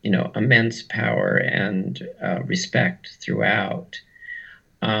 immense power and respect throughout.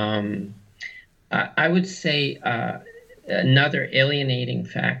 I would say another alienating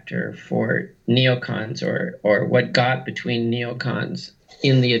factor for neocons, or what got between neocons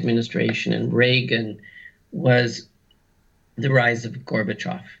in the administration and Reagan, was the rise of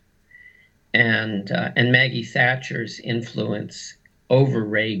Gorbachev. And Maggie Thatcher's influence over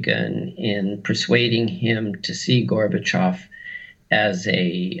Reagan in persuading him to see Gorbachev as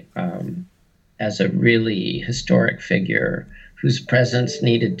a really historic figure whose presence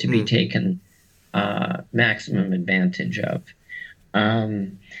needed to be taken maximum advantage of.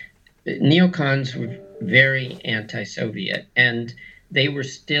 Neocons were very anti-Soviet, and they were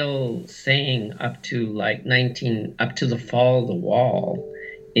still saying up to the fall of the wall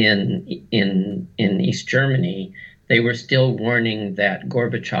in East Germany, they were still warning that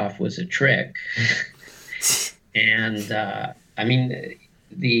Gorbachev was a trick. And I mean,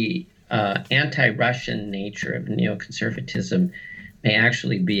 the anti-Russian nature of neoconservatism may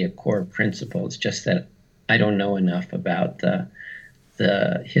actually be a core principle. It's just that I don't know enough about the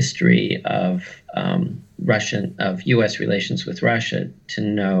history of U.S. relations with Russia to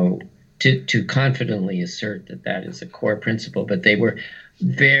know to confidently assert that is a core principle. But they were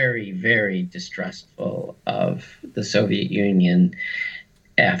very, very distrustful of the Soviet Union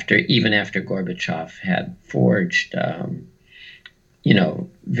even after Gorbachev had forged,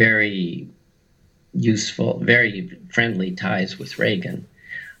 very useful, very friendly ties with Reagan.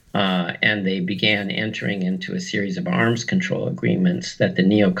 And they began entering into a series of arms control agreements that the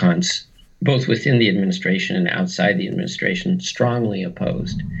neocons, both within the administration and outside the administration, strongly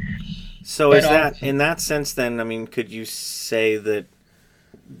opposed. So is that, in that sense then, I mean, could you say that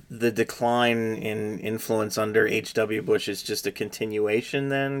the decline in influence under H.W. Bush is just a continuation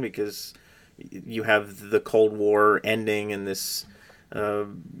then? Because, you have the Cold War ending and this,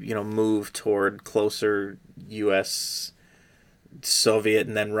 move toward closer U.S. Soviet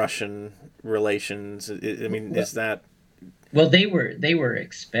and then Russian relations. I mean, is that? Well, they were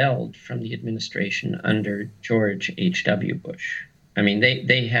expelled from the administration under George H.W. Bush. I mean,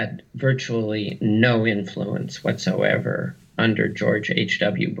 they had virtually no influence whatsoever under George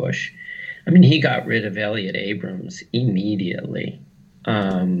H.W. Bush. I mean, he got rid of Elliott Abrams immediately.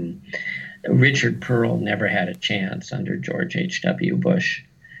 Richard Pearl never had a chance under George H.W. Bush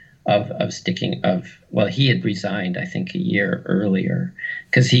well, he had resigned, I think, a year earlier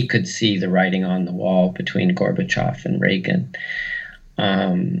because he could see the writing on the wall between Gorbachev and Reagan.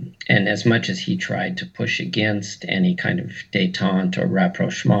 And as much as he tried to push against any kind of détente or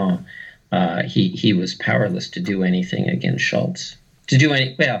rapprochement, he was powerless to do anything against Schultz.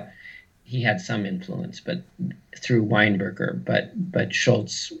 Well, he had some influence, but through Weinberger, but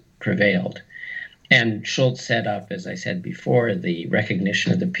Schultz prevailed. And Schultz set up, as I said before, the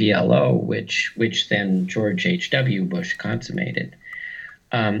recognition of the PLO, which then George H.W. Bush consummated.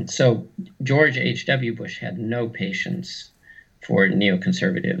 So George H.W. Bush had no patience for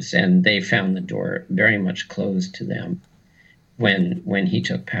neoconservatives, and they found the door very much closed to them when he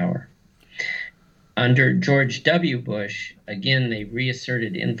took power. Under George W. Bush, again, they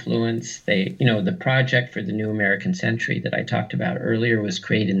reasserted influence. The project for the New American Century that I talked about earlier was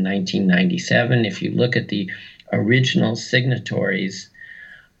created in 1997. If you look at the original signatories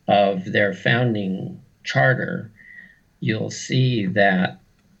of their founding charter, you'll see that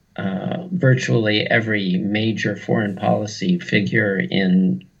virtually every major foreign policy figure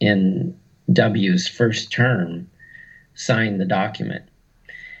in W's first term signed the document.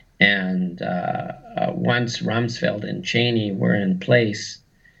 And once Rumsfeld and Cheney were in place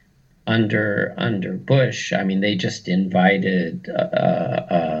under Bush, I mean, they just invited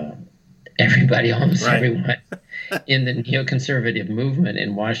everybody, almost Right. everyone in the neoconservative movement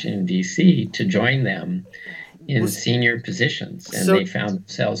in Washington, D.C. to join them in senior positions. And they found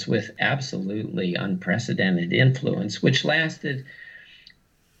themselves with absolutely unprecedented influence, which lasted.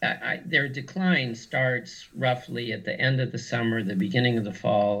 Their decline starts roughly at the end of the summer, the beginning of the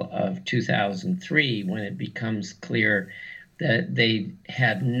fall of 2003, when it becomes clear that they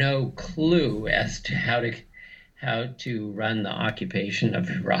had no clue as to how to run the occupation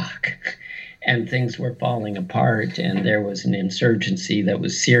of Iraq. And things were falling apart, and there was an insurgency that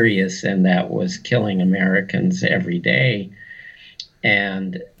was serious and that was killing Americans every day.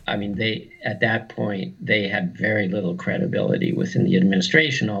 And I mean, at that point, they had very little credibility within the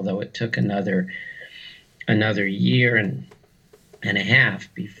administration, although it took another year and a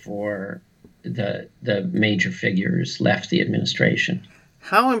half before the major figures left the administration.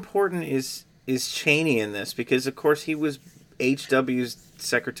 How important is Cheney in this? Because, of course, he was H.W.'s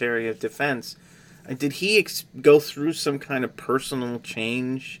Secretary of Defense. Did he go through some kind of personal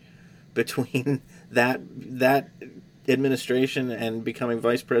change between that administration and becoming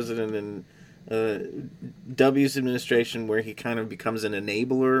vice president in W's administration, where he kind of becomes an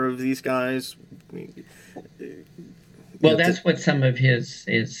enabler of these guys? Well, that's what some of his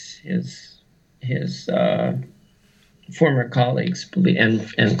former colleagues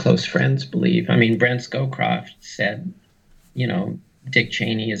believe and close friends believe. I mean, Brent Scowcroft said, Dick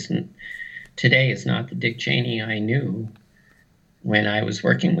Cheney is not the Dick Cheney I knew when I was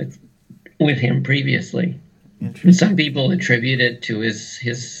working with him previously. Some people attribute it to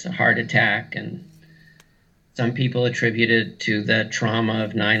his heart attack, and some people attribute it to the trauma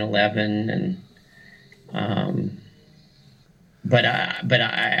of 9/11, and but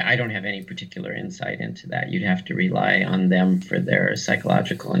I don't have any particular insight into that. You'd have to rely on them for their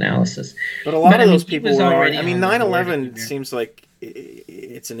psychological analysis. But a lot of those people were already. I mean, 9/11 seems like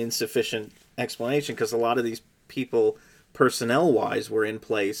it's an insufficient explanation, because a lot of these people, personnel-wise, were in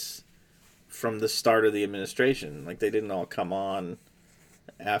place from the start of the administration. Like, they didn't all come on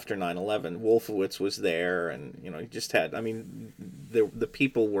after 9/11. Wolfowitz was there, and you just had. I mean, the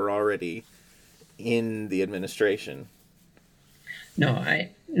people were already in the administration. No,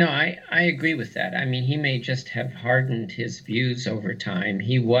 I agree with that. I mean, he may just have hardened his views over time.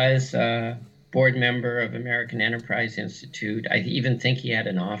 He was a board member of American Enterprise Institute. I even think he had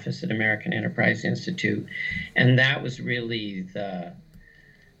an office at American Enterprise Institute, and that was really the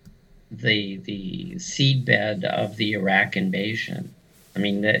seedbed of the Iraq invasion. I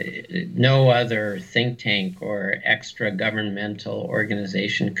mean, no other think tank or extra governmental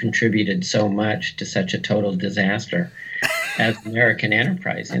organization contributed so much to such a total disaster as American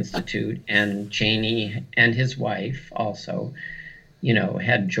Enterprise Institute. And Cheney and his wife also,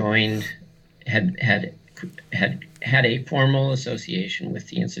 had had a formal association with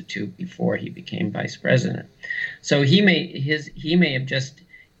the Institute before he became vice president. So he may have just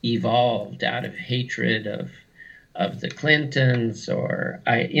evolved out of hatred of the Clintons, or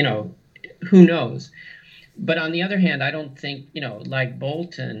who knows. But on the other hand, I don't think, like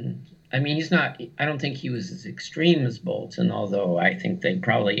Bolton, I mean, I don't think he was as extreme as Bolton, although I think they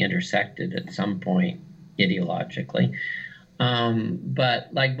probably intersected at some point ideologically.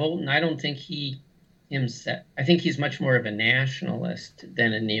 But like Bolton, I don't think I think he's much more of a nationalist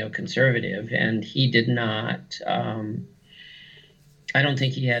than a neoconservative, and he did not, I don't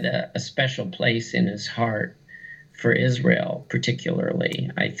think he had a special place in his heart for Israel particularly.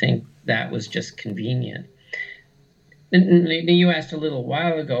 I think that was just convenient. And you asked a little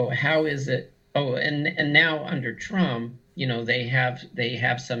while ago, how is it? Oh, and now under Trump, they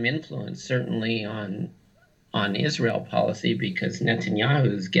have some influence certainly on Israel policy, because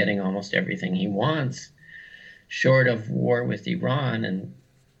Netanyahu is getting almost everything he wants, short of war with Iran, and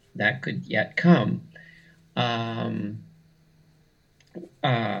that could yet come.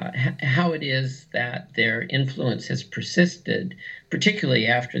 How it is that their influence has persisted, particularly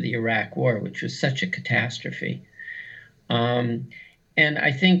after the Iraq War, which was such a catastrophe. And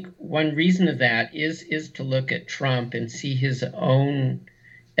I think one reason of that is to look at Trump and see his own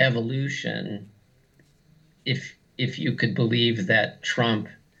evolution, if you could believe that Trump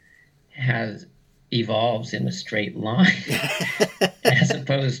evolves in a straight line as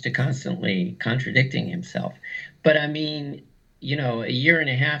opposed to constantly contradicting himself. But I mean, a year and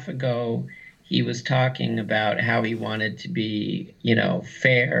a half ago, he was talking about how he wanted to be,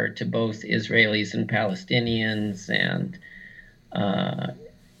 fair to both Israelis and Palestinians, and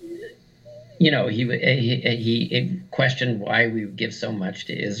he questioned why we would give so much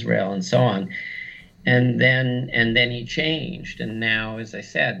to Israel and so on. And then he changed, and now, as I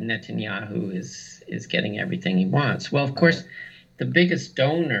said, Netanyahu is getting everything he wants. Well, of course, the biggest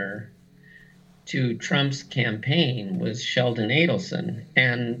donor to Trump's campaign was Sheldon Adelson,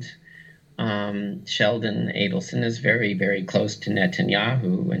 and Sheldon Adelson is very, very close to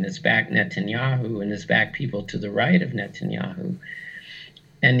Netanyahu and has backed Netanyahu and has backed people to the right of Netanyahu.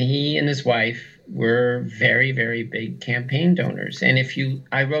 And he and his wife were very, very big campaign donors. And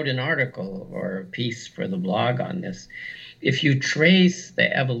I wrote an article or a piece for the blog on this. If you trace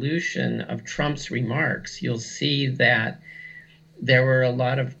the evolution of Trump's remarks, you'll see that there were a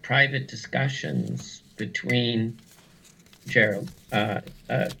lot of private discussions between Jared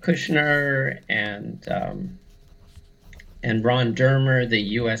Kushner and Ron Dermer,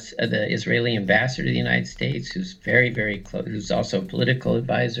 the Israeli ambassador to the United States, who's very, very close, who's also a political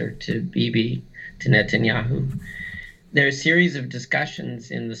advisor to Bibi, to Netanyahu. There are a series of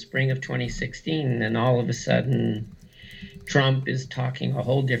discussions in the spring of 2016, and all of a sudden, Trump is talking a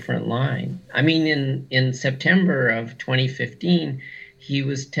whole different line. I mean, in September of 2015, he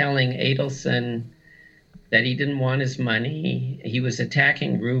was telling Adelson that he didn't want his money. He was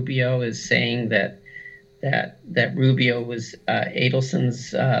attacking Rubio as saying that Rubio was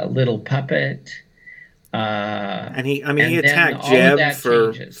Adelson's little puppet. And he attacked Jeb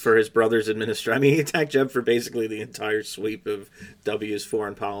for his brother's administration. I mean, he attacked Jeb for basically the entire sweep of W's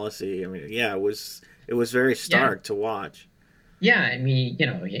foreign policy. I mean, yeah, it was very stark to watch. Yeah, I mean,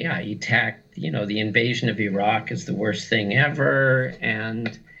 he attacked, the invasion of Iraq is the worst thing ever,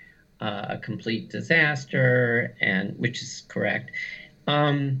 and a complete disaster, and which is correct.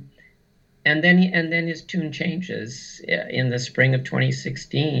 And then his tune changes in the spring of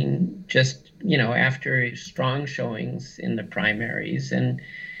 2016, just after strong showings in the primaries, and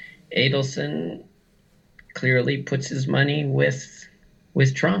Adelson clearly puts his money with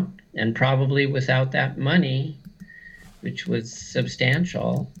Trump, and probably without that money, which was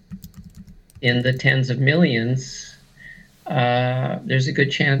substantial, in the tens of millions, there's a good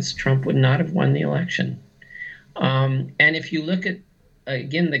chance Trump would not have won the election. And if you look at,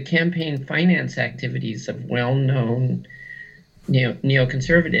 again, the campaign finance activities of well-known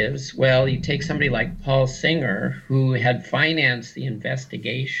neoconservatives, well, you take somebody like Paul Singer, who had financed the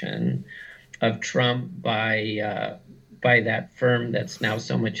investigation of Trump by that firm that's now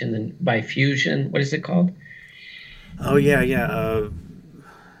so much by Fusion. What is it called? Oh, yeah.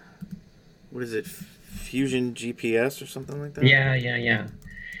 What is it? Fusion GPS or something like that? Yeah.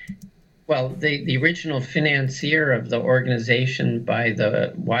 Well, the original financier of the organization by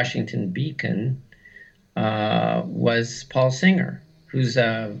the Washington Beacon was Paul Singer, who's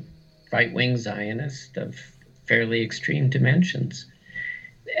a right-wing Zionist of fairly extreme dimensions.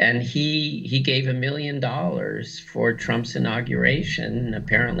 And he gave $1 million for Trump's inauguration, and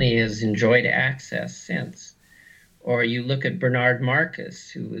apparently has enjoyed access since. Or you look at Bernard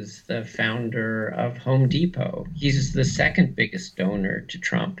Marcus, who was the founder of Home Depot. He's the second biggest donor to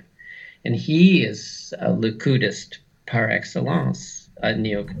Trump. And he is a Likudist par excellence. To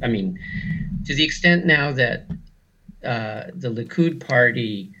the extent now that the Likud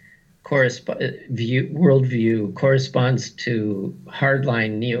party worldview corresponds to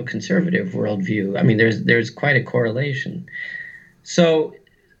hardline neoconservative worldview. I mean, there's quite a correlation. So,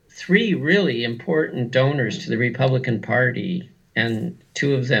 three really important donors to the Republican Party, and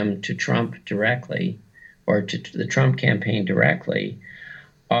two of them to Trump directly, or to the Trump campaign directly,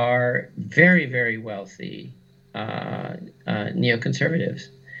 are very, very wealthy neoconservatives.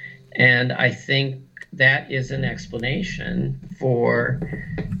 And I think that is an explanation for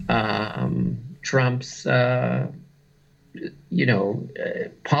Trump's,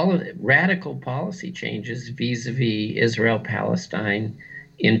 radical policy changes vis-a-vis Israel-Palestine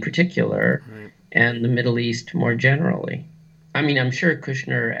in particular, right, and the Middle East more generally. I mean, I'm sure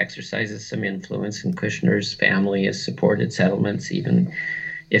Kushner exercises some influence, and Kushner's family has supported settlements, even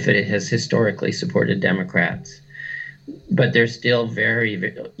if it has historically supported Democrats. But they're still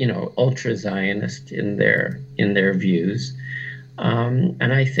very, ultra-Zionist in their views.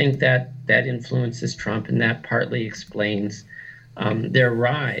 And I think that influences Trump, and that partly explains their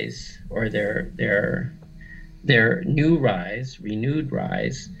rise, or their renewed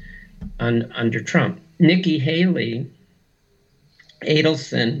rise under Trump. Nikki Haley,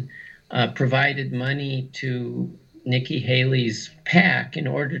 Adelson provided money to Nikki Haley's PAC in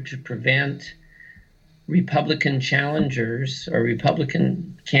order to prevent Republican challengers or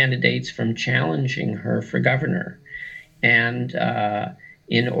Republican candidates from challenging her for governor. And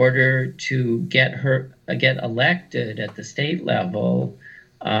in order to get elected at the state level,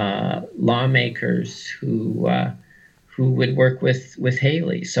 lawmakers who would work with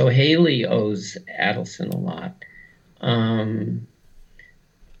Haley. So Haley owes Adelson a lot.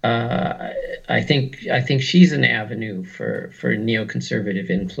 I think she's an avenue for neoconservative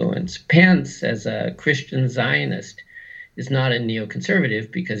influence. Pence, as a Christian Zionist, is not a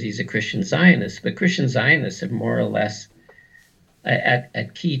neoconservative because he's a Christian Zionist, but Christian Zionists have more or less,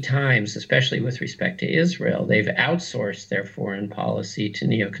 at key times, especially with respect to Israel, they've outsourced their foreign policy to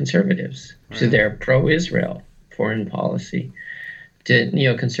neoconservatives, right, to their pro-Israel foreign policy to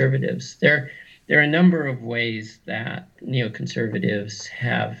neoconservatives. There are a number of ways that neoconservatives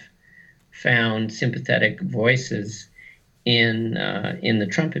have found sympathetic voices in the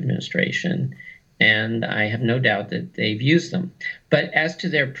Trump administration, and I have no doubt that they've used them. But as to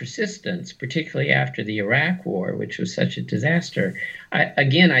their persistence, particularly after the Iraq War, which was such a disaster,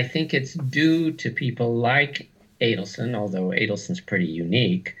 I think it's due to people like Adelson, although Adelson's pretty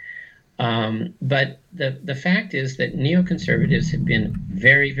unique. But the fact is that neoconservatives have been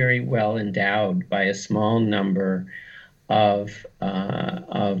very, very well endowed by a small number of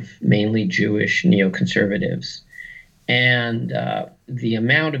mainly Jewish neoconservatives. And the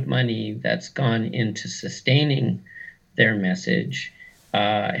amount of money that's gone into sustaining their message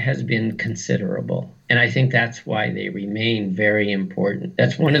has been considerable. And I think that's why they remain very important.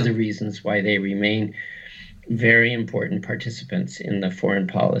 That's one of the reasons why they remain very important participants in the foreign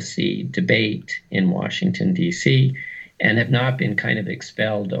policy debate in Washington, D.C., and have not been kind of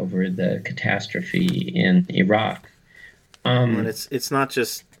expelled over the catastrophe in Iraq. And it's not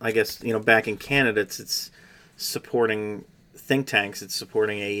just, I guess, back in Canada, it's supporting think tanks, it's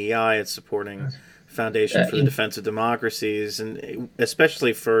supporting AEI, it's supporting Foundation for the Defense of Democracies, and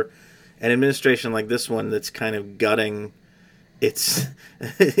especially for an administration like this one that's kind of gutting its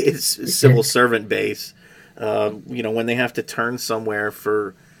civil servant base. When they have to turn somewhere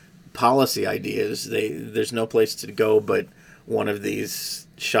for policy ideas, there's no place to go but one of these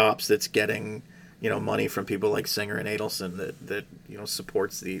shops that's getting money from people like Singer and Adelson that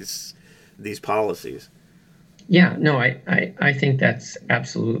supports these policies. Yeah, no, I think that's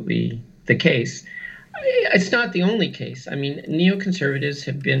absolutely the case. It's not the only case. I mean, neoconservatives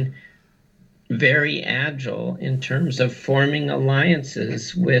have been very agile in terms of forming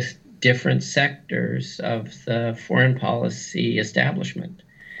alliances with different sectors of the foreign policy establishment,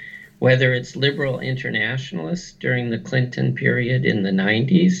 whether it's liberal internationalists during the Clinton period in the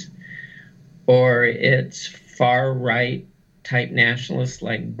 90s, or it's far-right type nationalists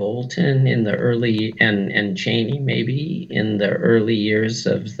like Bolton in the early, and Cheney maybe, in the early years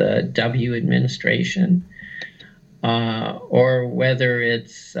of the W administration, or whether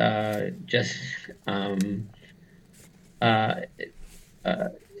it's just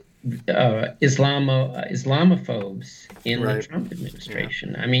Islamophobes in the Trump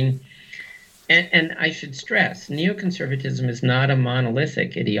administration. I mean, And I should stress, neoconservatism is not a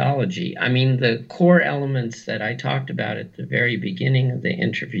monolithic ideology. I mean, the core elements that I talked about at the very beginning of the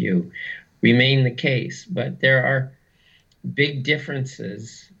interview remain the case, but there are big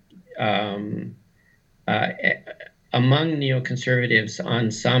differences among neoconservatives on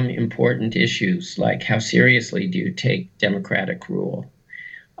some important issues, like how seriously do you take democratic rule?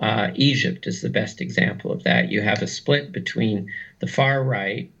 Egypt is the best example of that. You have a split between the far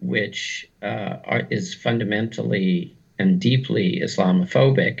right, which is fundamentally and deeply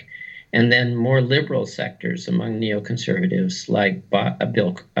Islamophobic, and then more liberal sectors among neoconservatives like Bob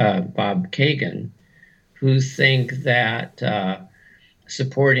Kagan, who think that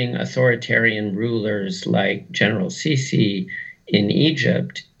supporting authoritarian rulers like General Sisi in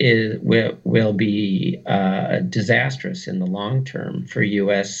Egypt will be disastrous in the long term for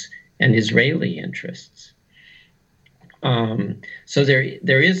U.S. and Israeli interests. So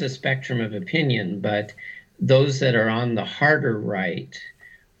there is a spectrum of opinion, but those that are on the harder right,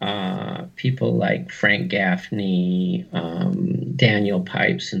 people like Frank Gaffney, Daniel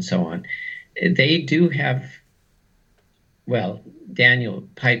Pipes, and so on, they do have, well, Daniel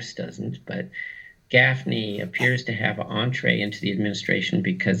Pipes doesn't, but Gaffney appears to have an entree into the administration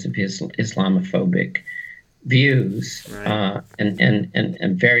because of his Islamophobic views, right.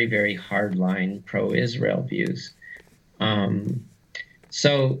 and very, very hardline pro-Israel views.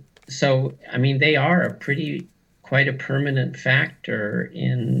 So I mean, they are quite a permanent factor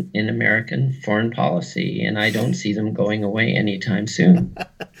in American foreign policy, and I don't see them going away anytime soon.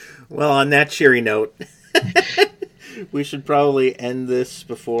 Well, on that cheery note, we should probably end this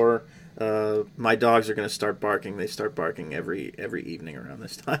before my dogs are going to start barking. They start barking every evening around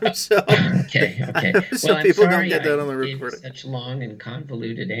this time. So okay. So well, people I'm sorry don't get that on the I gave recording. Such long and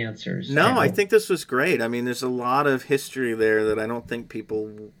convoluted answers. No, I think this was great. I mean, there's a lot of history there that I don't think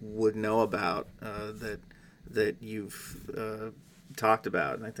people would know about that you've talked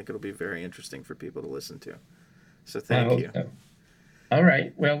about, and I think it'll be very interesting for people to listen to. So thank you. So. All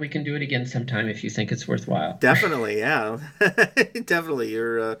right. Well, we can do it again sometime if you think it's worthwhile. Definitely, yeah. Definitely.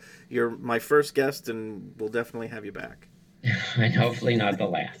 You're my first guest, and we'll definitely have you back. And hopefully not the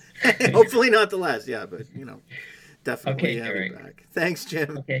last. Hopefully not the last, yeah, but, definitely have Derek. you back. Thanks,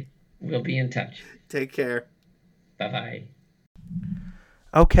 Jim. Okay. We'll be in touch. Take care. Bye-bye.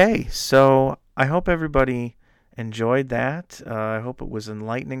 Okay, so I hope everybody enjoyed that. I hope it was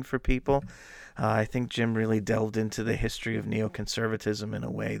enlightening for people. I think Jim really delved into the history of neoconservatism in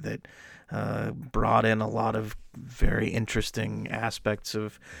a way that brought in a lot of very interesting aspects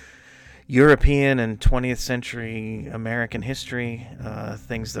of European and 20th century American history,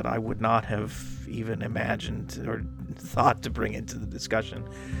 things that I would not have even imagined or thought to bring into the discussion.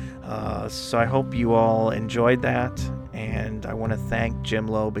 So I hope you all enjoyed that, and I want to thank Jim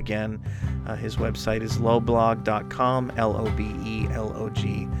Loeb again. His website is loebblog.com,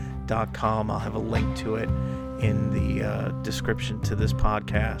 LOBELOG.com. I'll have a link to it in the description to this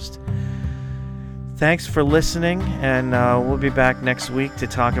podcast. Thanks for listening, and we'll be back next week to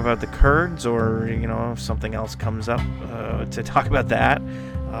talk about the Kurds, or if something else comes up to talk about that.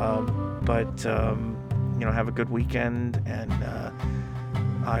 But have a good weekend, and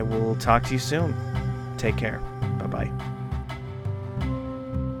I will talk to you soon. Take care. Bye-bye.